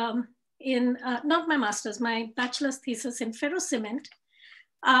thesis not my master's, my bachelor's thesis in ferrocement,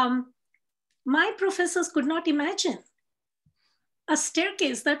 my professors could not imagine a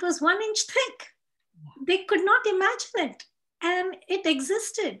staircase that was 1 inch thick. They could not imagine it. And it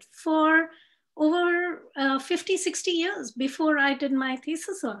existed for over 50, 60 years before I did my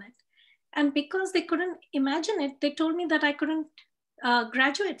thesis on it. And because they couldn't imagine it, they told me that I couldn't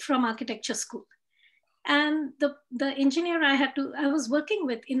graduate from architecture school. And the engineer I was working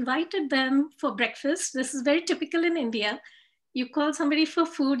with invited them for breakfast. This is very typical in India. You call somebody for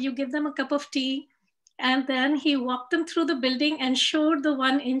food, you give them a cup of tea, and then he walked them through the building and showed the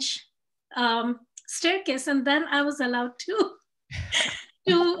 1 inch staircase. And then I was allowed to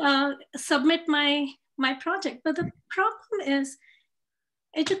submit my project. But the problem is,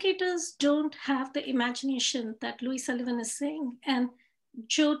 educators don't have the imagination that Louis Sullivan is saying. And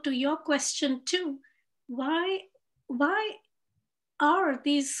Joe, to your question too, why are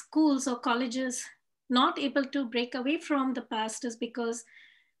these schools or colleges not able to break away from the past? Is because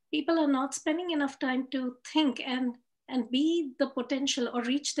people are not spending enough time to think and be the potential or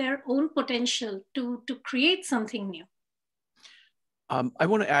reach their own potential to create something new. I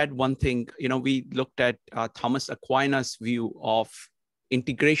want to add one thing. We looked at Thomas Aquinas' view of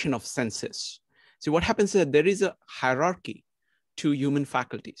integration of senses. So what happens is that there is a hierarchy to human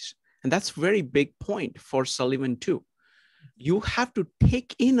faculties. And that's a very big point for Sullivan too. You have to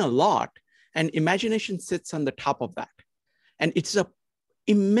take in a lot, and imagination sits on the top of that. And it's a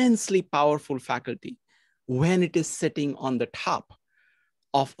immensely powerful faculty when it is sitting on the top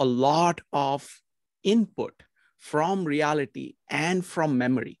of a lot of input from reality and from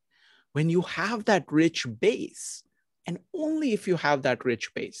memory. When you have that rich base, and only if you have that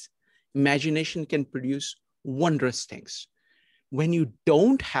rich base, imagination can produce wondrous things. When you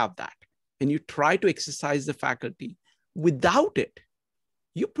don't have that, and you try to exercise the faculty without it,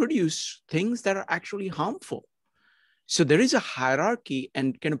 you produce things that are actually harmful. So there is a hierarchy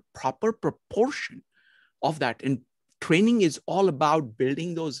and kind of proper proportion of that. And training is all about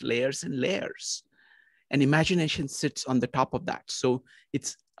building those layers and layers. And imagination sits on the top of that. So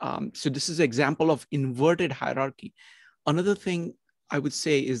it's so this is an example of inverted hierarchy. Another thing I would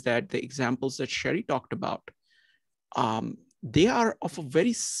say is that the examples that Sherri talked about, they are of a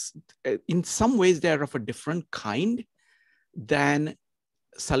very, in some ways, they are of a different kind than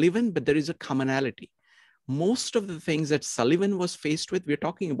Sullivan, but there is a commonality. Most of the things that Sullivan was faced with, we're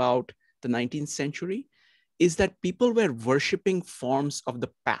talking about the 19th century, is that people were worshiping forms of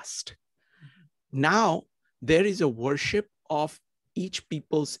the past. Now, there is a worship of each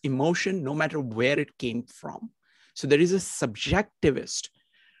people's emotion, no matter where it came from. So there is a subjectivist.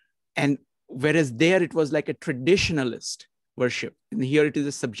 And whereas there it was like a traditionalist worship, and here it is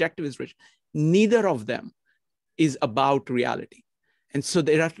a subjectivist worship. Neither of them is about reality. And so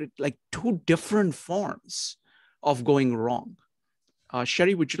there are like two different forms of going wrong.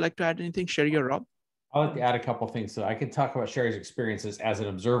 Sherri, would you like to add anything? Sherri or Rob? I'd like to add a couple of things. So I can talk about Sherri's experiences as an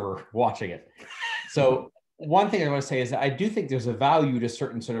observer watching it. So one thing I want to say is that I do think there's a value to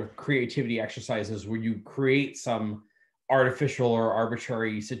certain sort of creativity exercises where you create some artificial or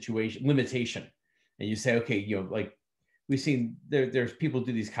arbitrary situation limitation. And you say, okay, like we've seen there's people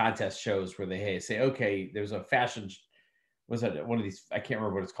do these contest shows where they say, okay, there's a fashion, was that one of these, I can't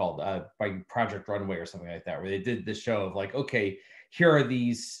remember what it's called, by Project Runway or something like that, where they did this show of like, okay, here are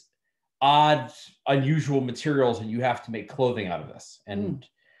these odd, unusual materials and you have to make clothing out of this. And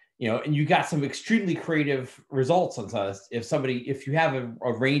and you got some extremely creative results on this. If you have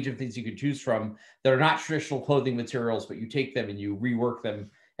a range of things you can choose from that are not traditional clothing materials, but you take them and you rework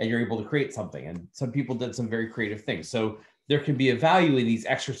them and you're able to create something. And some people did some very creative things. So there can be a value in these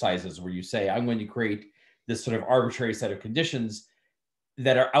exercises where you say, I'm going to create this sort of arbitrary set of conditions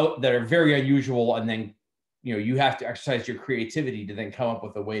that are very unusual. And then, you have to exercise your creativity to then come up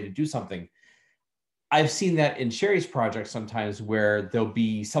with a way to do something. I've seen that in Sherri's project sometimes, where there'll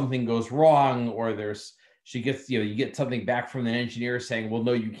be something goes wrong, or she gets, you get something back from an engineer saying, well,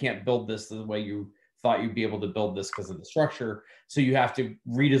 no, you can't build this the way you thought you'd be able to build this because of the structure. So you have to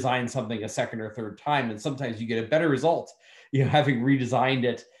redesign something a second or third time. And sometimes you get a better result, having redesigned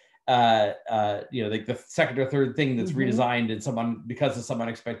it, like the second or third thing that's redesigned in because of some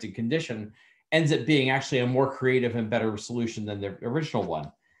unexpected condition ends up being actually a more creative and better solution than the original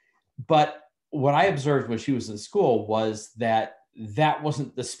one. But what I observed when she was in school was that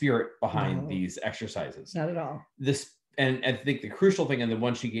wasn't the spirit behind these exercises. Not at all. And I think the crucial thing, and the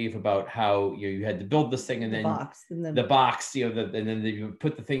one she gave about how you had to build this thing, and then the box, and then you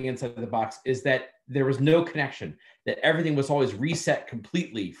put the thing inside the box, is that there was no connection. That everything was always reset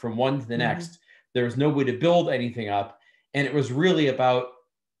completely from one to the next. There was no way to build anything up, and it was really about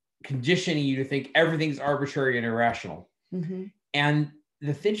conditioning you to think everything's arbitrary and irrational. And the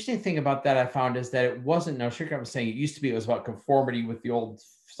interesting thing about that I found is that it wasn't. Now, Sherri was saying it was about conformity with the old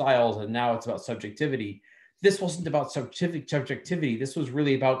styles, and now it's about subjectivity. This wasn't about subjectivity. This was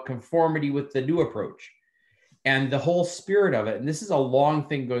really about conformity with the new approach. And the whole spirit of it, and this is a long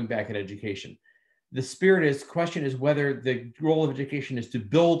thing going back in education. The question is whether the role of education is to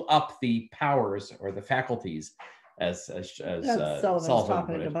build up the powers or the faculties, as Sullivan's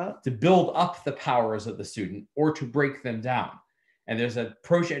talking about, to build up the powers of the student or to break them down. And there's an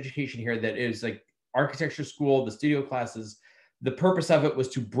approach to education here that is like architecture school, the studio classes. The purpose of it was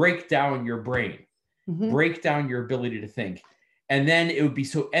to break down your brain. Break down your ability to think, and then it would be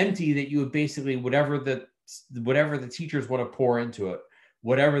so empty that you would basically whatever the teachers want to pour into it,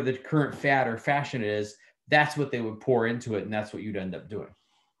 whatever the current fad or fashion is, that's what they would pour into it, and that's what you'd end up doing.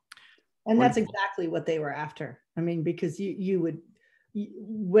 And that's exactly what they were after. I mean, because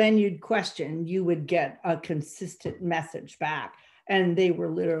when you'd question, you would get a consistent message back, and they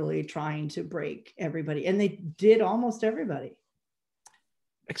were literally trying to break everybody, and they did almost everybody.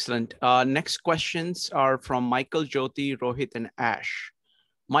 Excellent. Next questions are from Michael, Jyoti, Rohit, and Ash.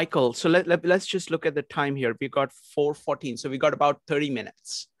 Michael, so let's just look at the time here. We got 4:14, so we got about 30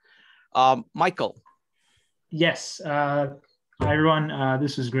 minutes. Michael. Yes. Hi, everyone.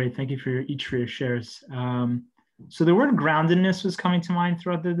 This was great. Thank you for your shares. So the word groundedness was coming to mind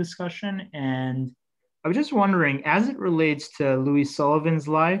throughout the discussion. And I was just wondering, as it relates to Louis Sullivan's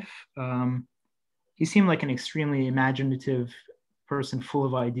life, he seemed like an extremely imaginative person full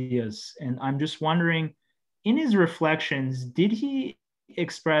of ideas. And I'm just wondering, in his reflections, did he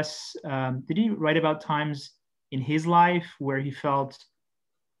write about times in his life where he felt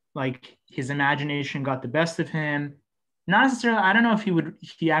like his imagination got the best of him? Not necessarily, I don't know if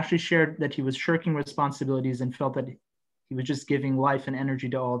he actually shared that he was shirking responsibilities and felt that he was just giving life and energy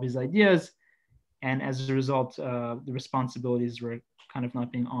to all of his ideas. And as a result, the responsibilities were kind of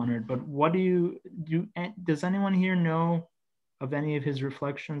not being honored. But what does anyone here know of any of his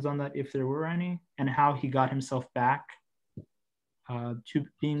reflections on that, if there were any, and how he got himself back to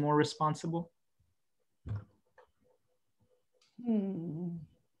being more responsible?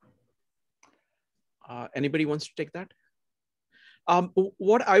 Anybody wants to take that?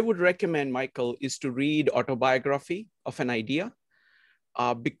 What I would recommend, Michael, is to read Autobiography of an Idea,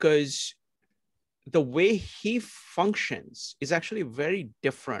 because the way he functions is actually very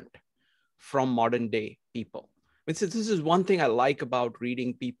different from modern day people. This is one thing I like about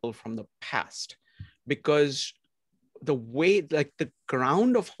reading people from the past, because the way, like the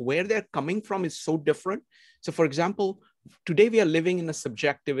ground of where they're coming from is so different. So for example, today we are living in a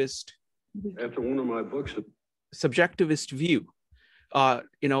subjectivist, after one of my books, subjectivist view,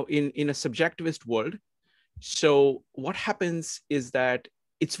 in a subjectivist world. So what happens is that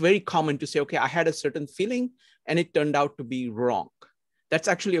it's very common to say, okay, I had a certain feeling and it turned out to be wrong. That's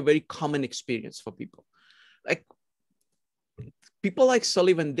actually a very common experience for people. Like people like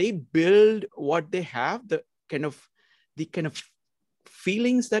Sullivan, they build what they have, the kind of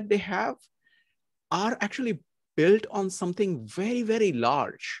feelings that they have are actually built on something very, very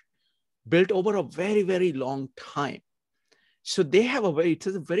large, built over a very, very long time. So they have it's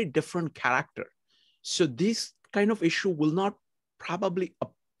a very different character. So this kind of issue will not probably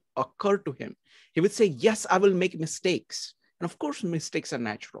occur to him. He would say, yes, I will make mistakes. And of course, mistakes are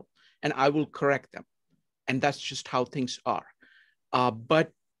natural and I will correct them. And that's just how things are.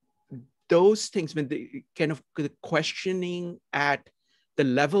 But those things, when the kind of the questioning at the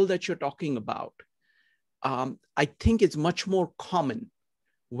level that you're talking about, I think it's much more common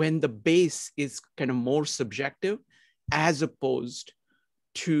when the base is kind of more subjective, as opposed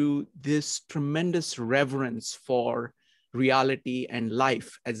to this tremendous reverence for reality and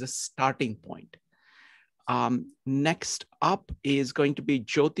life as a starting point. Next up is going to be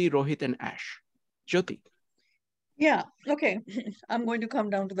Jyoti, Rohit, and Ash. Jyoti. Yeah, okay. I'm going to come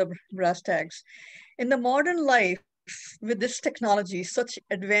down to the brass tacks. In the modern life, with this technology, such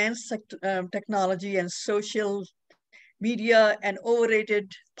advanced technology and social media and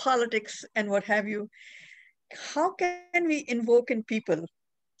overrated politics and what have you, how can we invoke in people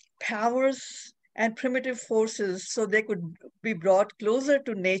powers and primitive forces so they could be brought closer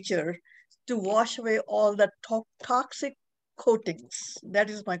to nature to wash away all the toxic coatings? That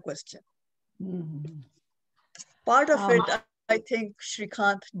is my question. Mhm. Part of it, I think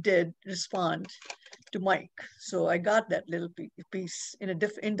Shrikant did respond to Mike. So I got that little piece in a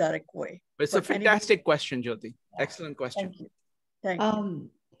indirect way. It's a fantastic question, Jyoti. Excellent question. Thank you. Thank you.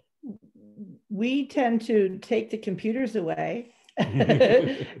 We tend to take the computers away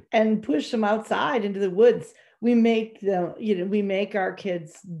and push them outside into the woods. We make them, we make our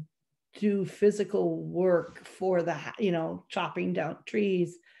kids do physical work for the, chopping down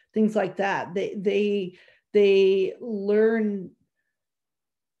trees, things like that. They learn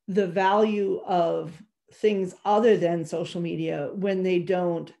the value of things other than social media when they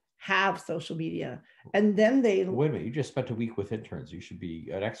don't have social media. And then they wait a minute, you just spent a week with interns. You should be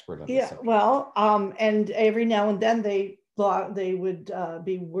an expert on this. Yeah, well, and every now and then they would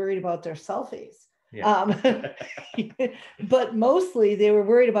be worried about their selfies. Yeah. But mostly they were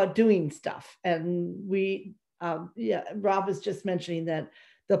worried about doing stuff. And Rob was just mentioning that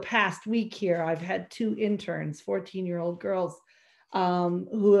the past week here, I've had 2 interns, 14-year-old girls,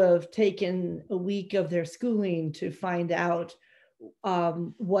 who have taken a week of their schooling to find out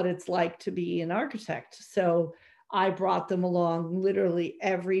what it's like to be an architect. So I brought them along literally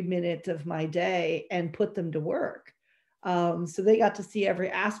every minute of my day and put them to work. So they got to see every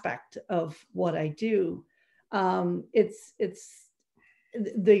aspect of what I do.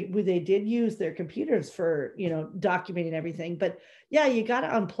 They did use their computers for, documenting everything, but yeah, you got to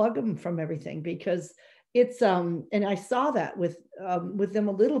unplug them from everything because it's, and I saw that with them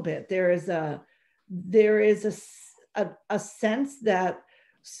a little bit. There is a sense that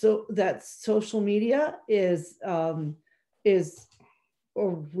social media is a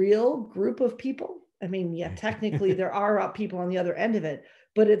real group of people. I mean, yeah, technically there are people on the other end of it,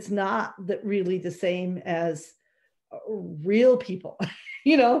 but it's not really the same as real people,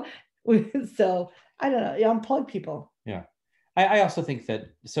 So I don't know, unplug people. Yeah. I also think that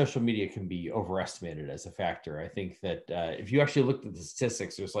social media can be overestimated as a factor. I think that if you actually looked at the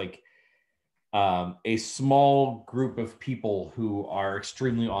statistics, there's like a small group of people who are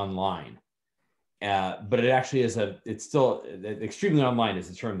extremely online. But it actually is extremely online is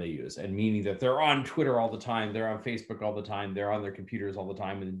the term they use, and meaning that they're on Twitter all the time, they're on Facebook all the time, they're on their computers all the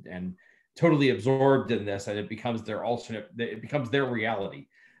time, and totally absorbed in this, and it becomes their it becomes their reality,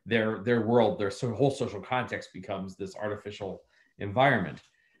 their world, their whole social context becomes this artificial environment.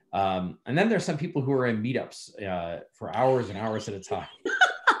 And then there's some people who are in meetups for hours and hours at a time.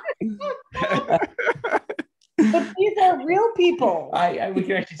 But these are real people. We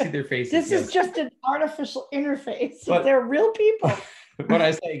can actually see their faces. This is just an artificial interface. But they're real people. What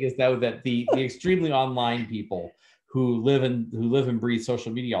I'm saying is, though, that the extremely online people who live and breathe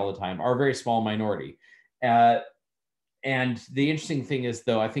social media all the time are a very small minority. And the interesting thing is,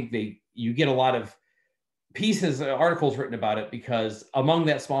 though, I think you get a lot of articles written about it because among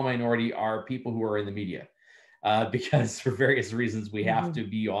that small minority are people who are in the media, because for various reasons we have to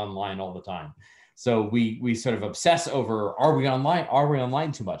be online all the time. So we sort of obsess over, are we online? Are we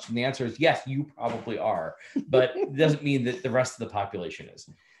online too much? And the answer is yes, you probably are, but it doesn't mean that the rest of the population is.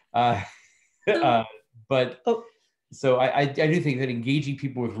 So I do think that engaging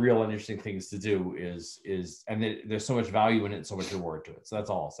people with real and interesting things to do is and there's so much value in it and so much reward to it. So that's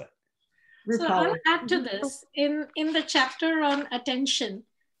all I'll say. So I'll add to this. In the chapter on attention,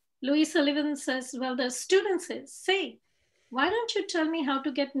 Louis Sullivan says, well, the student says, say, why don't you tell me how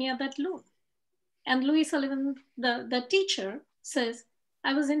to get near that loon? And Louis Sullivan, the teacher, says,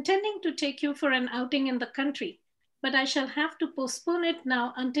 I was intending to take you for an outing in the country, but I shall have to postpone it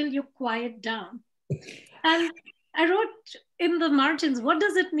now until you quiet down. And I wrote in the margins, what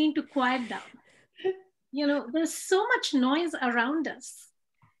does it mean to quiet down? There's so much noise around us,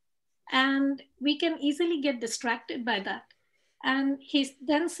 and we can easily get distracted by that. And he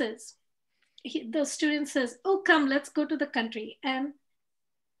then says, the student says, oh, come, let's go to the country. And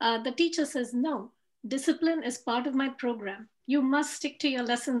the teacher says, no, discipline is part of my program. You must stick to your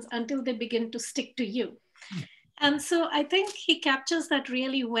lessons until they begin to stick to you. And so I think he captures that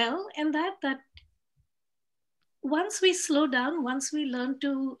really well, and that once we slow down, once we learn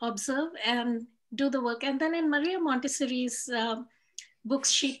to observe and do the work, and then in Maria Montessori's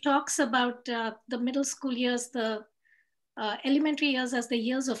books, she talks about the middle school years, the elementary years as the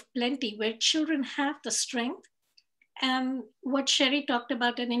years of plenty, where children have the strength. And what Sherri talked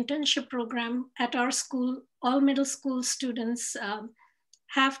about, an internship program at our school, all middle school students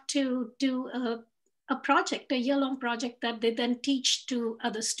have to do a project, a year-long project that they then teach to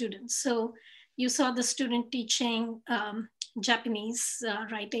other students. So you saw the student teaching Japanese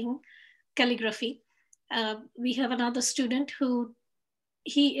writing, calligraphy. We have another student who,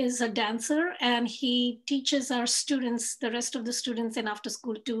 he is a dancer and he teaches our students, the rest of the students in after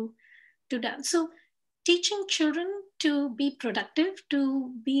school to dance. So teaching children to be productive,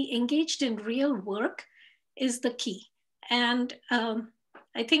 to be engaged in real work is the key. And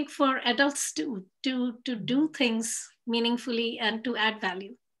I think for adults to do things meaningfully and to add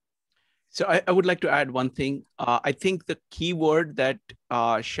value. So I would like to add one thing. I think the key word that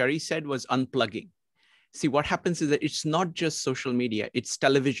Sherri said was unplugging. See, what happens is that it's not just social media, it's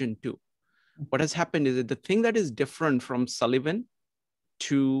television too. What has happened is that the thing that is different from Sullivan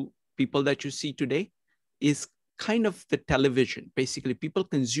to people that you see today is kind of the television. Basically, people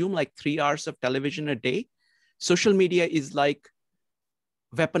consume like 3 hours of television a day. Social media is like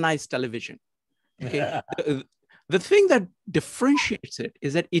weaponized television. Okay. The thing that differentiates it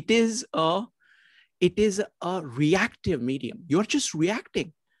is that it is a reactive medium. You're just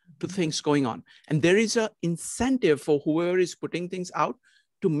reacting to things going on. And there is an incentive for whoever is putting things out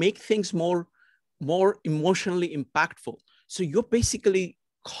to make things more emotionally impactful. So you're basically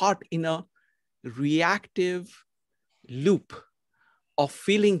caught in a reactive loop of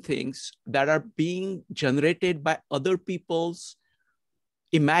feeling things that are being generated by other people's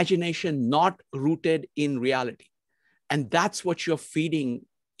imagination, not rooted in reality. And that's what you're feeding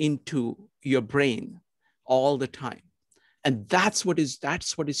into your brain all the time. And that's what is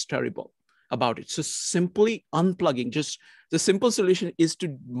terrible about it. So simply unplugging, just the simple solution is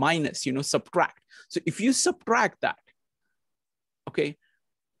to minus, subtract. So if you subtract that, okay,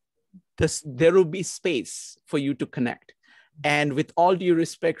 there will be space for you to connect. And with all due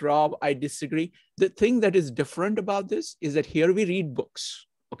respect, Rob, I disagree. The thing that is different about this is that here we read books,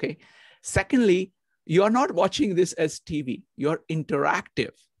 okay? Secondly, you are not watching this as TV. You're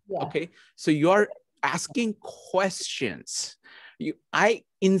interactive, okay? So you're asking questions. I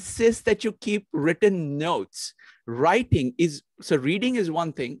insist that you keep written notes. Reading is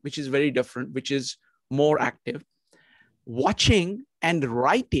one thing, which is very different, which is more active. Watching and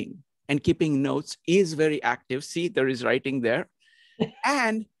writing and keeping notes is very active. See, there is writing there.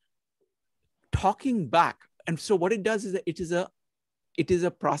 And talking back. And so what it does is that it is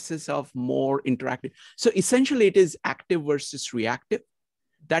a process of more interactive. So essentially it is active versus reactive.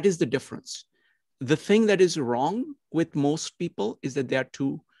 That is the difference. The thing that is wrong with most people is that they are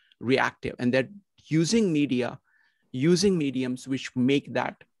too reactive and they're using mediums which make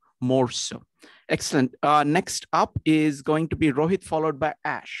that more so. Excellent. Next up is going to be Rohit, followed by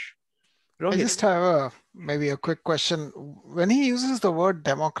Ash. Rohit. I just have maybe a quick question. When he uses the word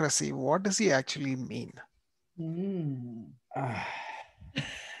democracy, what does he actually mean?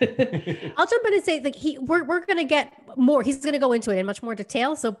 I'll jump in and say, like, we're going to get more. He's going to go into it in much more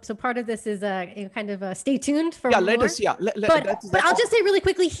detail. So part of this is kind of stay tuned for more. But I'll just say really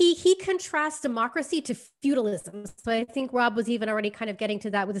quickly, he contrasts democracy to feudalism. So I think Rob was even already kind of getting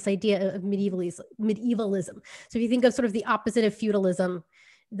to that with this idea of medievalism. So if you think of sort of the opposite of feudalism,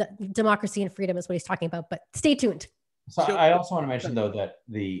 the democracy and freedom is what he's talking about. But stay tuned. So I also want to mention, though, that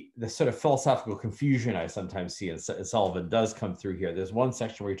the sort of philosophical confusion I sometimes see in Sullivan does come through here. There's one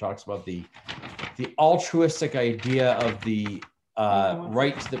section where he talks about the altruistic idea of the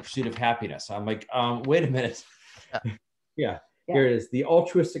right to the pursuit of happiness. I'm like, wait a minute. Yeah, here it is. The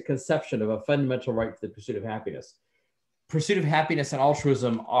altruistic conception of a fundamental right to the pursuit of happiness. Pursuit of happiness and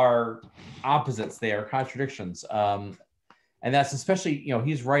altruism are opposites. They are contradictions. And that's especially,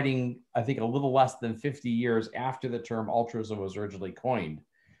 he's writing, I think, a little less than 50 years after the term altruism was originally coined.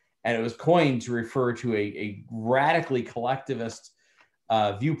 And it was coined to refer to a radically collectivist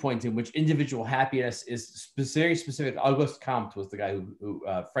viewpoint in which individual happiness is very specific. Auguste Comte was the guy who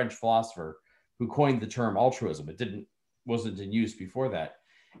French philosopher, who coined the term altruism. It wasn't in use before that.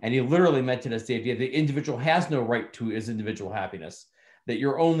 And he literally meant it as the idea that the individual has no right to his individual happiness, that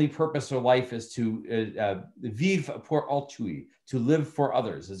your only purpose of life is to vivre pour autrui, to live for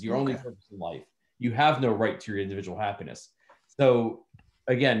others is your only purpose in life. You have no right to your individual happiness. So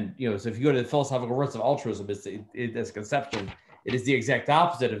again, so if you go to the philosophical roots of altruism, it's a conception. It is the exact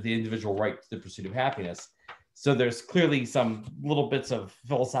opposite of the individual right to the pursuit of happiness. So there's clearly some little bits of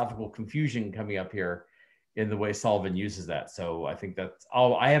philosophical confusion coming up here in the way Sullivan uses that. So I think that's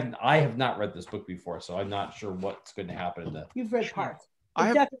all. I have not read this book before, so I'm not sure what's going to happen in the. You've read parts.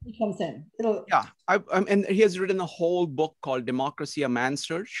 It definitely comes in. Yeah, and he has written a whole book called Democracy, A Man's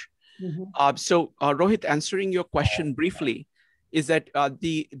Search. So Rohit, answering your question briefly, is that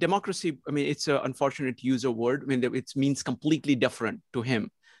the democracy, I mean, it's an unfortunate to use a word. I mean, it means completely different to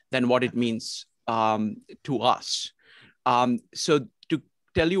him than what it means to us. So to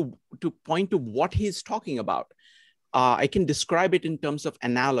tell you, to point to what he's talking about, I can describe it in terms of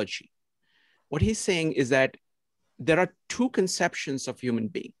analogy. What he's saying is that there are two conceptions of human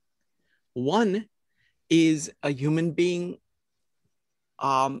being. One is a human being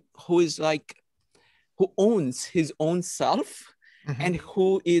who owns his own self and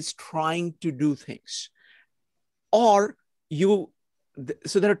who is trying to do things. Or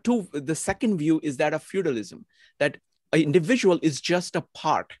so there are two. The second view is that of feudalism, that an individual is just a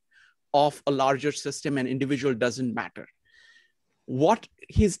part of a larger system and individual doesn't matter.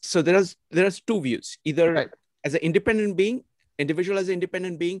 So there's two views, either as an independent being, individual as an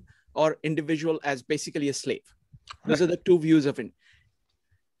independent being, or individual as basically a slave. Those are the two views of it.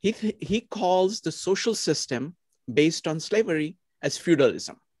 He calls the social system based on slavery as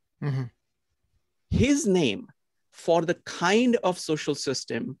feudalism. His name for the kind of social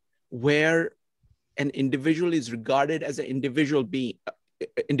system where an individual is regarded as an individual being,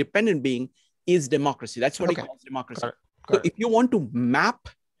 independent being, is democracy. That's what he calls democracy. So if you want to map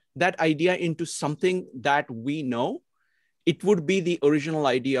that idea into something that we know, it would be the original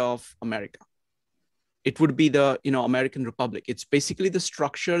idea of America. It would be the American Republic. It's basically the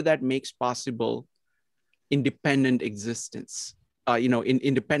structure that makes possible independent existence,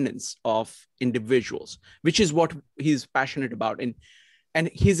 independence of individuals, which is what he's passionate about. And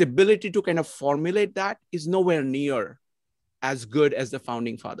his ability to kind of formulate that is nowhere near as good as the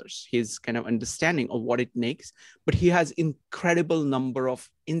founding fathers, his kind of understanding of what it makes, but he has incredible number of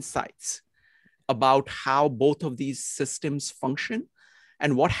insights about how both of these systems function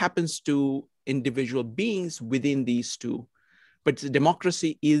and what happens to individual beings within these two. But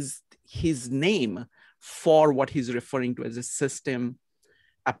democracy is his name for what he's referring to as a system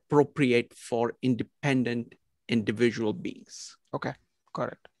appropriate for independent individual beings. Okay,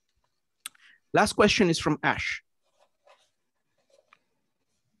 got it. Last question is from Ash.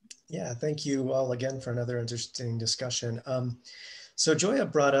 Yeah, thank you all again for another interesting discussion. So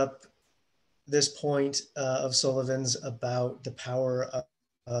Joia brought up this point of Sullivan's about the power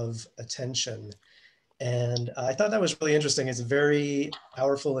of attention. And I thought that was really interesting. It's a very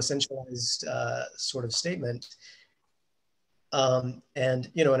powerful, essentialized sort of statement. And and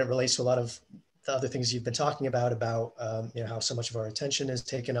it relates to a lot of the other things you've been talking about how so much of our attention is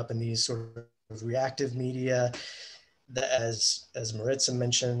taken up in these sort of reactive media. As Maritza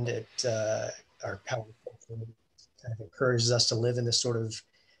mentioned, our power culture kind of encourages us to live in this sort of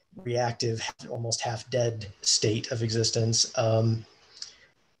reactive, almost half-dead state of existence.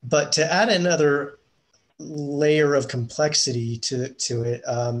 But to add another layer of complexity to it,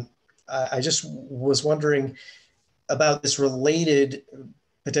 I just was wondering about this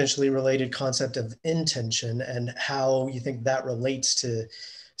potentially related concept of intention and how you think that relates to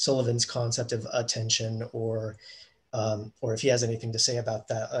Sullivan's concept of attention, or if he has anything to say about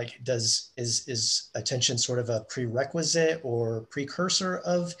that. Like, is attention sort of a prerequisite or precursor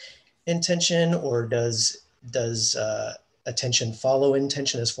of intention, or does attention follow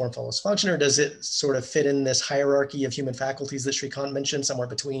intention as form follows function, or does it sort of fit in this hierarchy of human faculties that Srikant mentioned, somewhere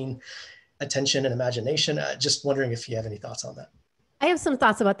between attention and imagination? Just wondering if you have any thoughts on that. I have some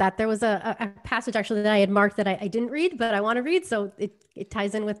thoughts about that. There was a passage actually that I had marked that I didn't read, but I want to read, so it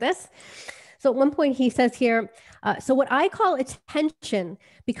ties in with this. So at one point he says here, so what I call attention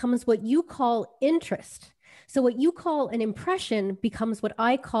becomes what you call interest. So what you call an impression becomes what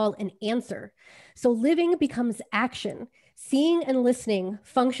I call an answer. So living becomes action, seeing and listening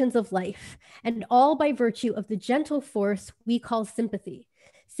functions of life, and all by virtue of the gentle force we call sympathy.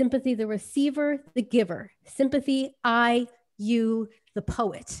 Sympathy, the receiver, the giver. Sympathy, I, you, the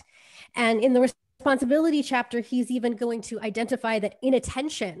poet. And in the responsibility chapter, he's even going to identify that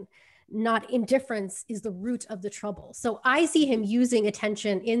inattention, not indifference, is the root of the trouble. So I see him using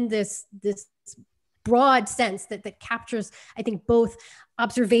attention in this broad sense that captures, I think, both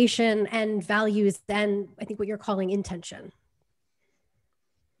observation and values, and I think what you're calling intention.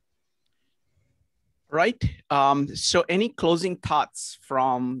 Right. So any closing thoughts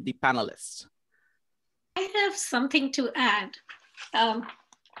from the panelists? I have something to add.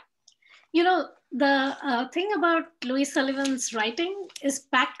 The thing about Louis Sullivan's writing is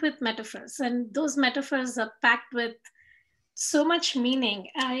packed with metaphors, and those metaphors are packed with so much meaning.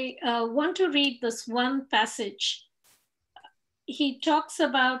 I want to read this one passage. He talks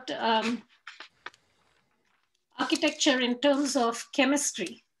about architecture in terms of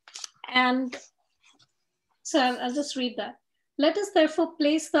chemistry. And so I'll just read that. Let us therefore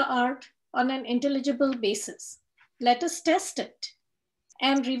place the art on an intelligible basis. Let us test it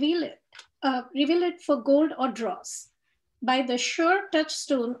and reveal it for gold or dross by the sure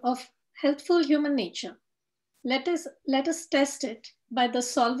touchstone of healthful human nature. Let us test it by the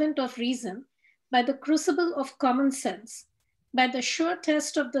solvent of reason, by the crucible of common sense, by the sure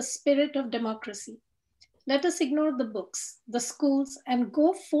test of the spirit of democracy. Let us ignore the books, the schools, and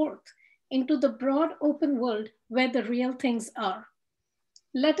go forth into the broad open world where the real things are.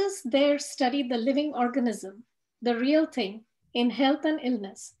 Let us there study the living organism, the real thing in health and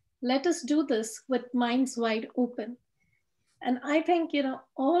illness. Let us do this with minds wide open. And I think,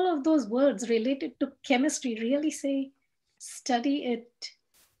 all of those words related to chemistry really say, study it,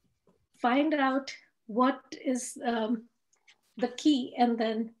 find out what is the key, and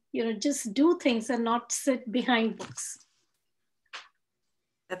then, just do things and not sit behind books.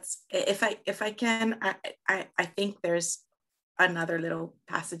 That's, if I can, I think there's another little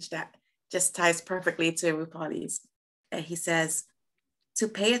passage that just ties perfectly to Rupali's. He says, to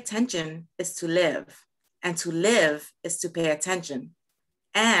pay attention is to live, and to live is to pay attention.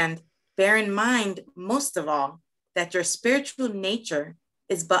 And bear in mind, most of all, that your spiritual nature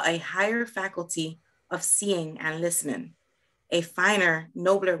is but a higher faculty of seeing and listening, a finer,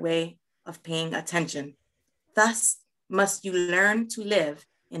 nobler way of paying attention. Thus must you learn to live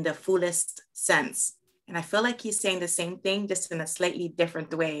in the fullest sense. And I feel like he's saying the same thing, just in a slightly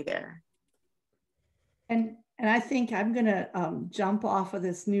different way there. And I think I'm going to jump off of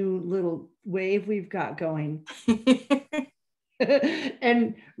this new little wave we've got going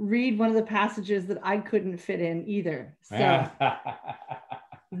and read one of the passages that I couldn't fit in either. So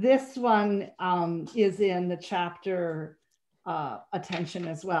this one is in the chapter Attention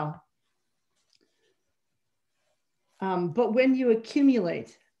as well. But when you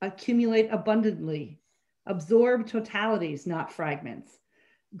accumulate abundantly, absorb totalities, not fragments.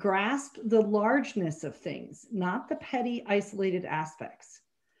 Grasp the largeness of things, not the petty, isolated aspects.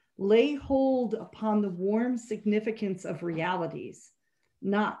 Lay hold upon the warm significance of realities,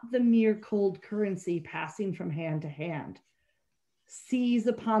 not the mere cold currency passing from hand to hand. Seize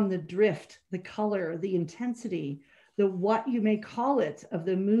upon the drift, the color, the intensity, the what you may call it of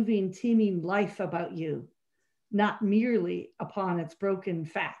the moving, teeming life about you, not merely upon its broken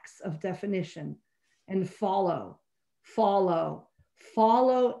facts of definition, and follow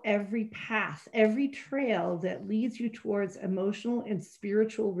every path, every trail that leads you towards emotional and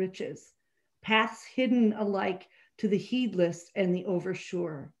spiritual riches, paths hidden alike to the heedless and the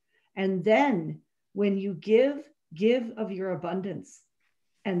oversure. And then when you give of your abundance,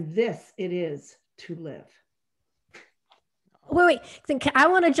 and this it is to live. Wait. I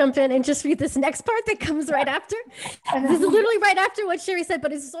want to jump in and just read this next part that comes right after. This is literally right after what Sherri said,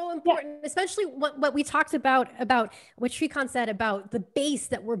 but it's so important, especially what we talked about what Shrikant said about the base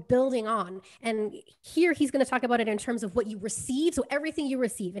that we're building on. And here he's going to talk about it in terms of what you receive. So everything you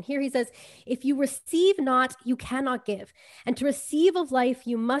receive. And here he says, if you receive not, you cannot give. And to receive of life,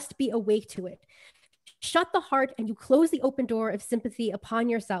 you must be awake to it. Shut the heart and you close the open door of sympathy upon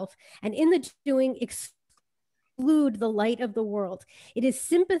yourself. And in the doing, exclude the light of the world. It is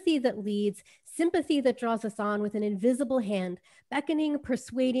sympathy that leads, sympathy that draws us on with an invisible hand, beckoning,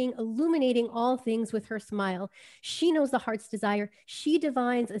 persuading, illuminating all things with her smile. She knows the heart's desire. She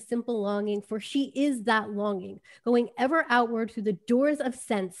divines a simple longing, for she is that longing, going ever outward through the doors of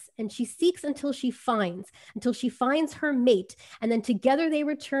sense, and she seeks until she finds her mate, and then together they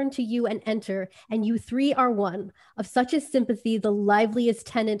return to you and enter, and you three are one. Of such is sympathy, the liveliest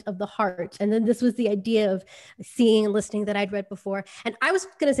tenant of the heart. And then this was the idea of seeing and listening that I'd read before. And I was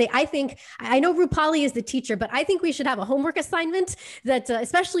going to say, I know Rupali is the teacher, but I think we should have a homework assignment that,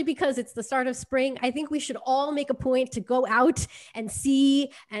 especially because it's the start of spring, I think we should all make a point to go out and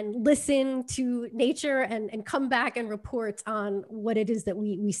see and listen to nature and come back and report on what it is that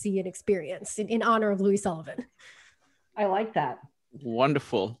we see and experience in honor of Louis Sullivan. I like that.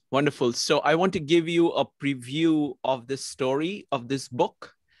 Wonderful. So I want to give you a preview of the story of this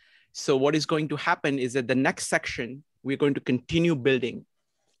book. So what is going to happen is that the next section, we're going to continue building.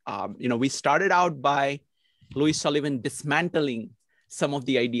 We started out by Louis Sullivan dismantling some of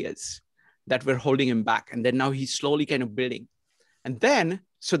the ideas that were holding him back. And then now he's slowly kind of building. And then,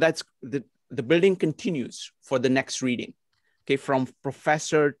 so that's the building continues for the next reading, okay, from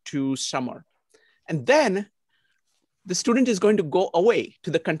professor to summer. And then the student is going to go away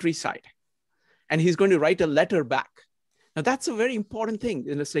to the countryside and he's going to write a letter back. Now that's a very important thing.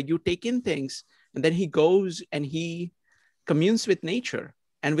 And it's like you take in things and then he goes and he communes with nature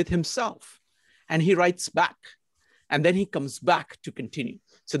and with himself and he writes back. and then he comes back to continue.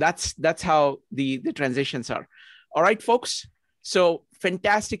 So that's how the transitions are. All right, folks. So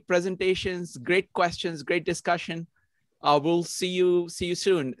fantastic presentations, great questions, great discussion. We'll see you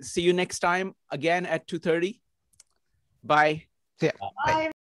soon. See you next time again at 2:30. Bye. Yeah. Bye.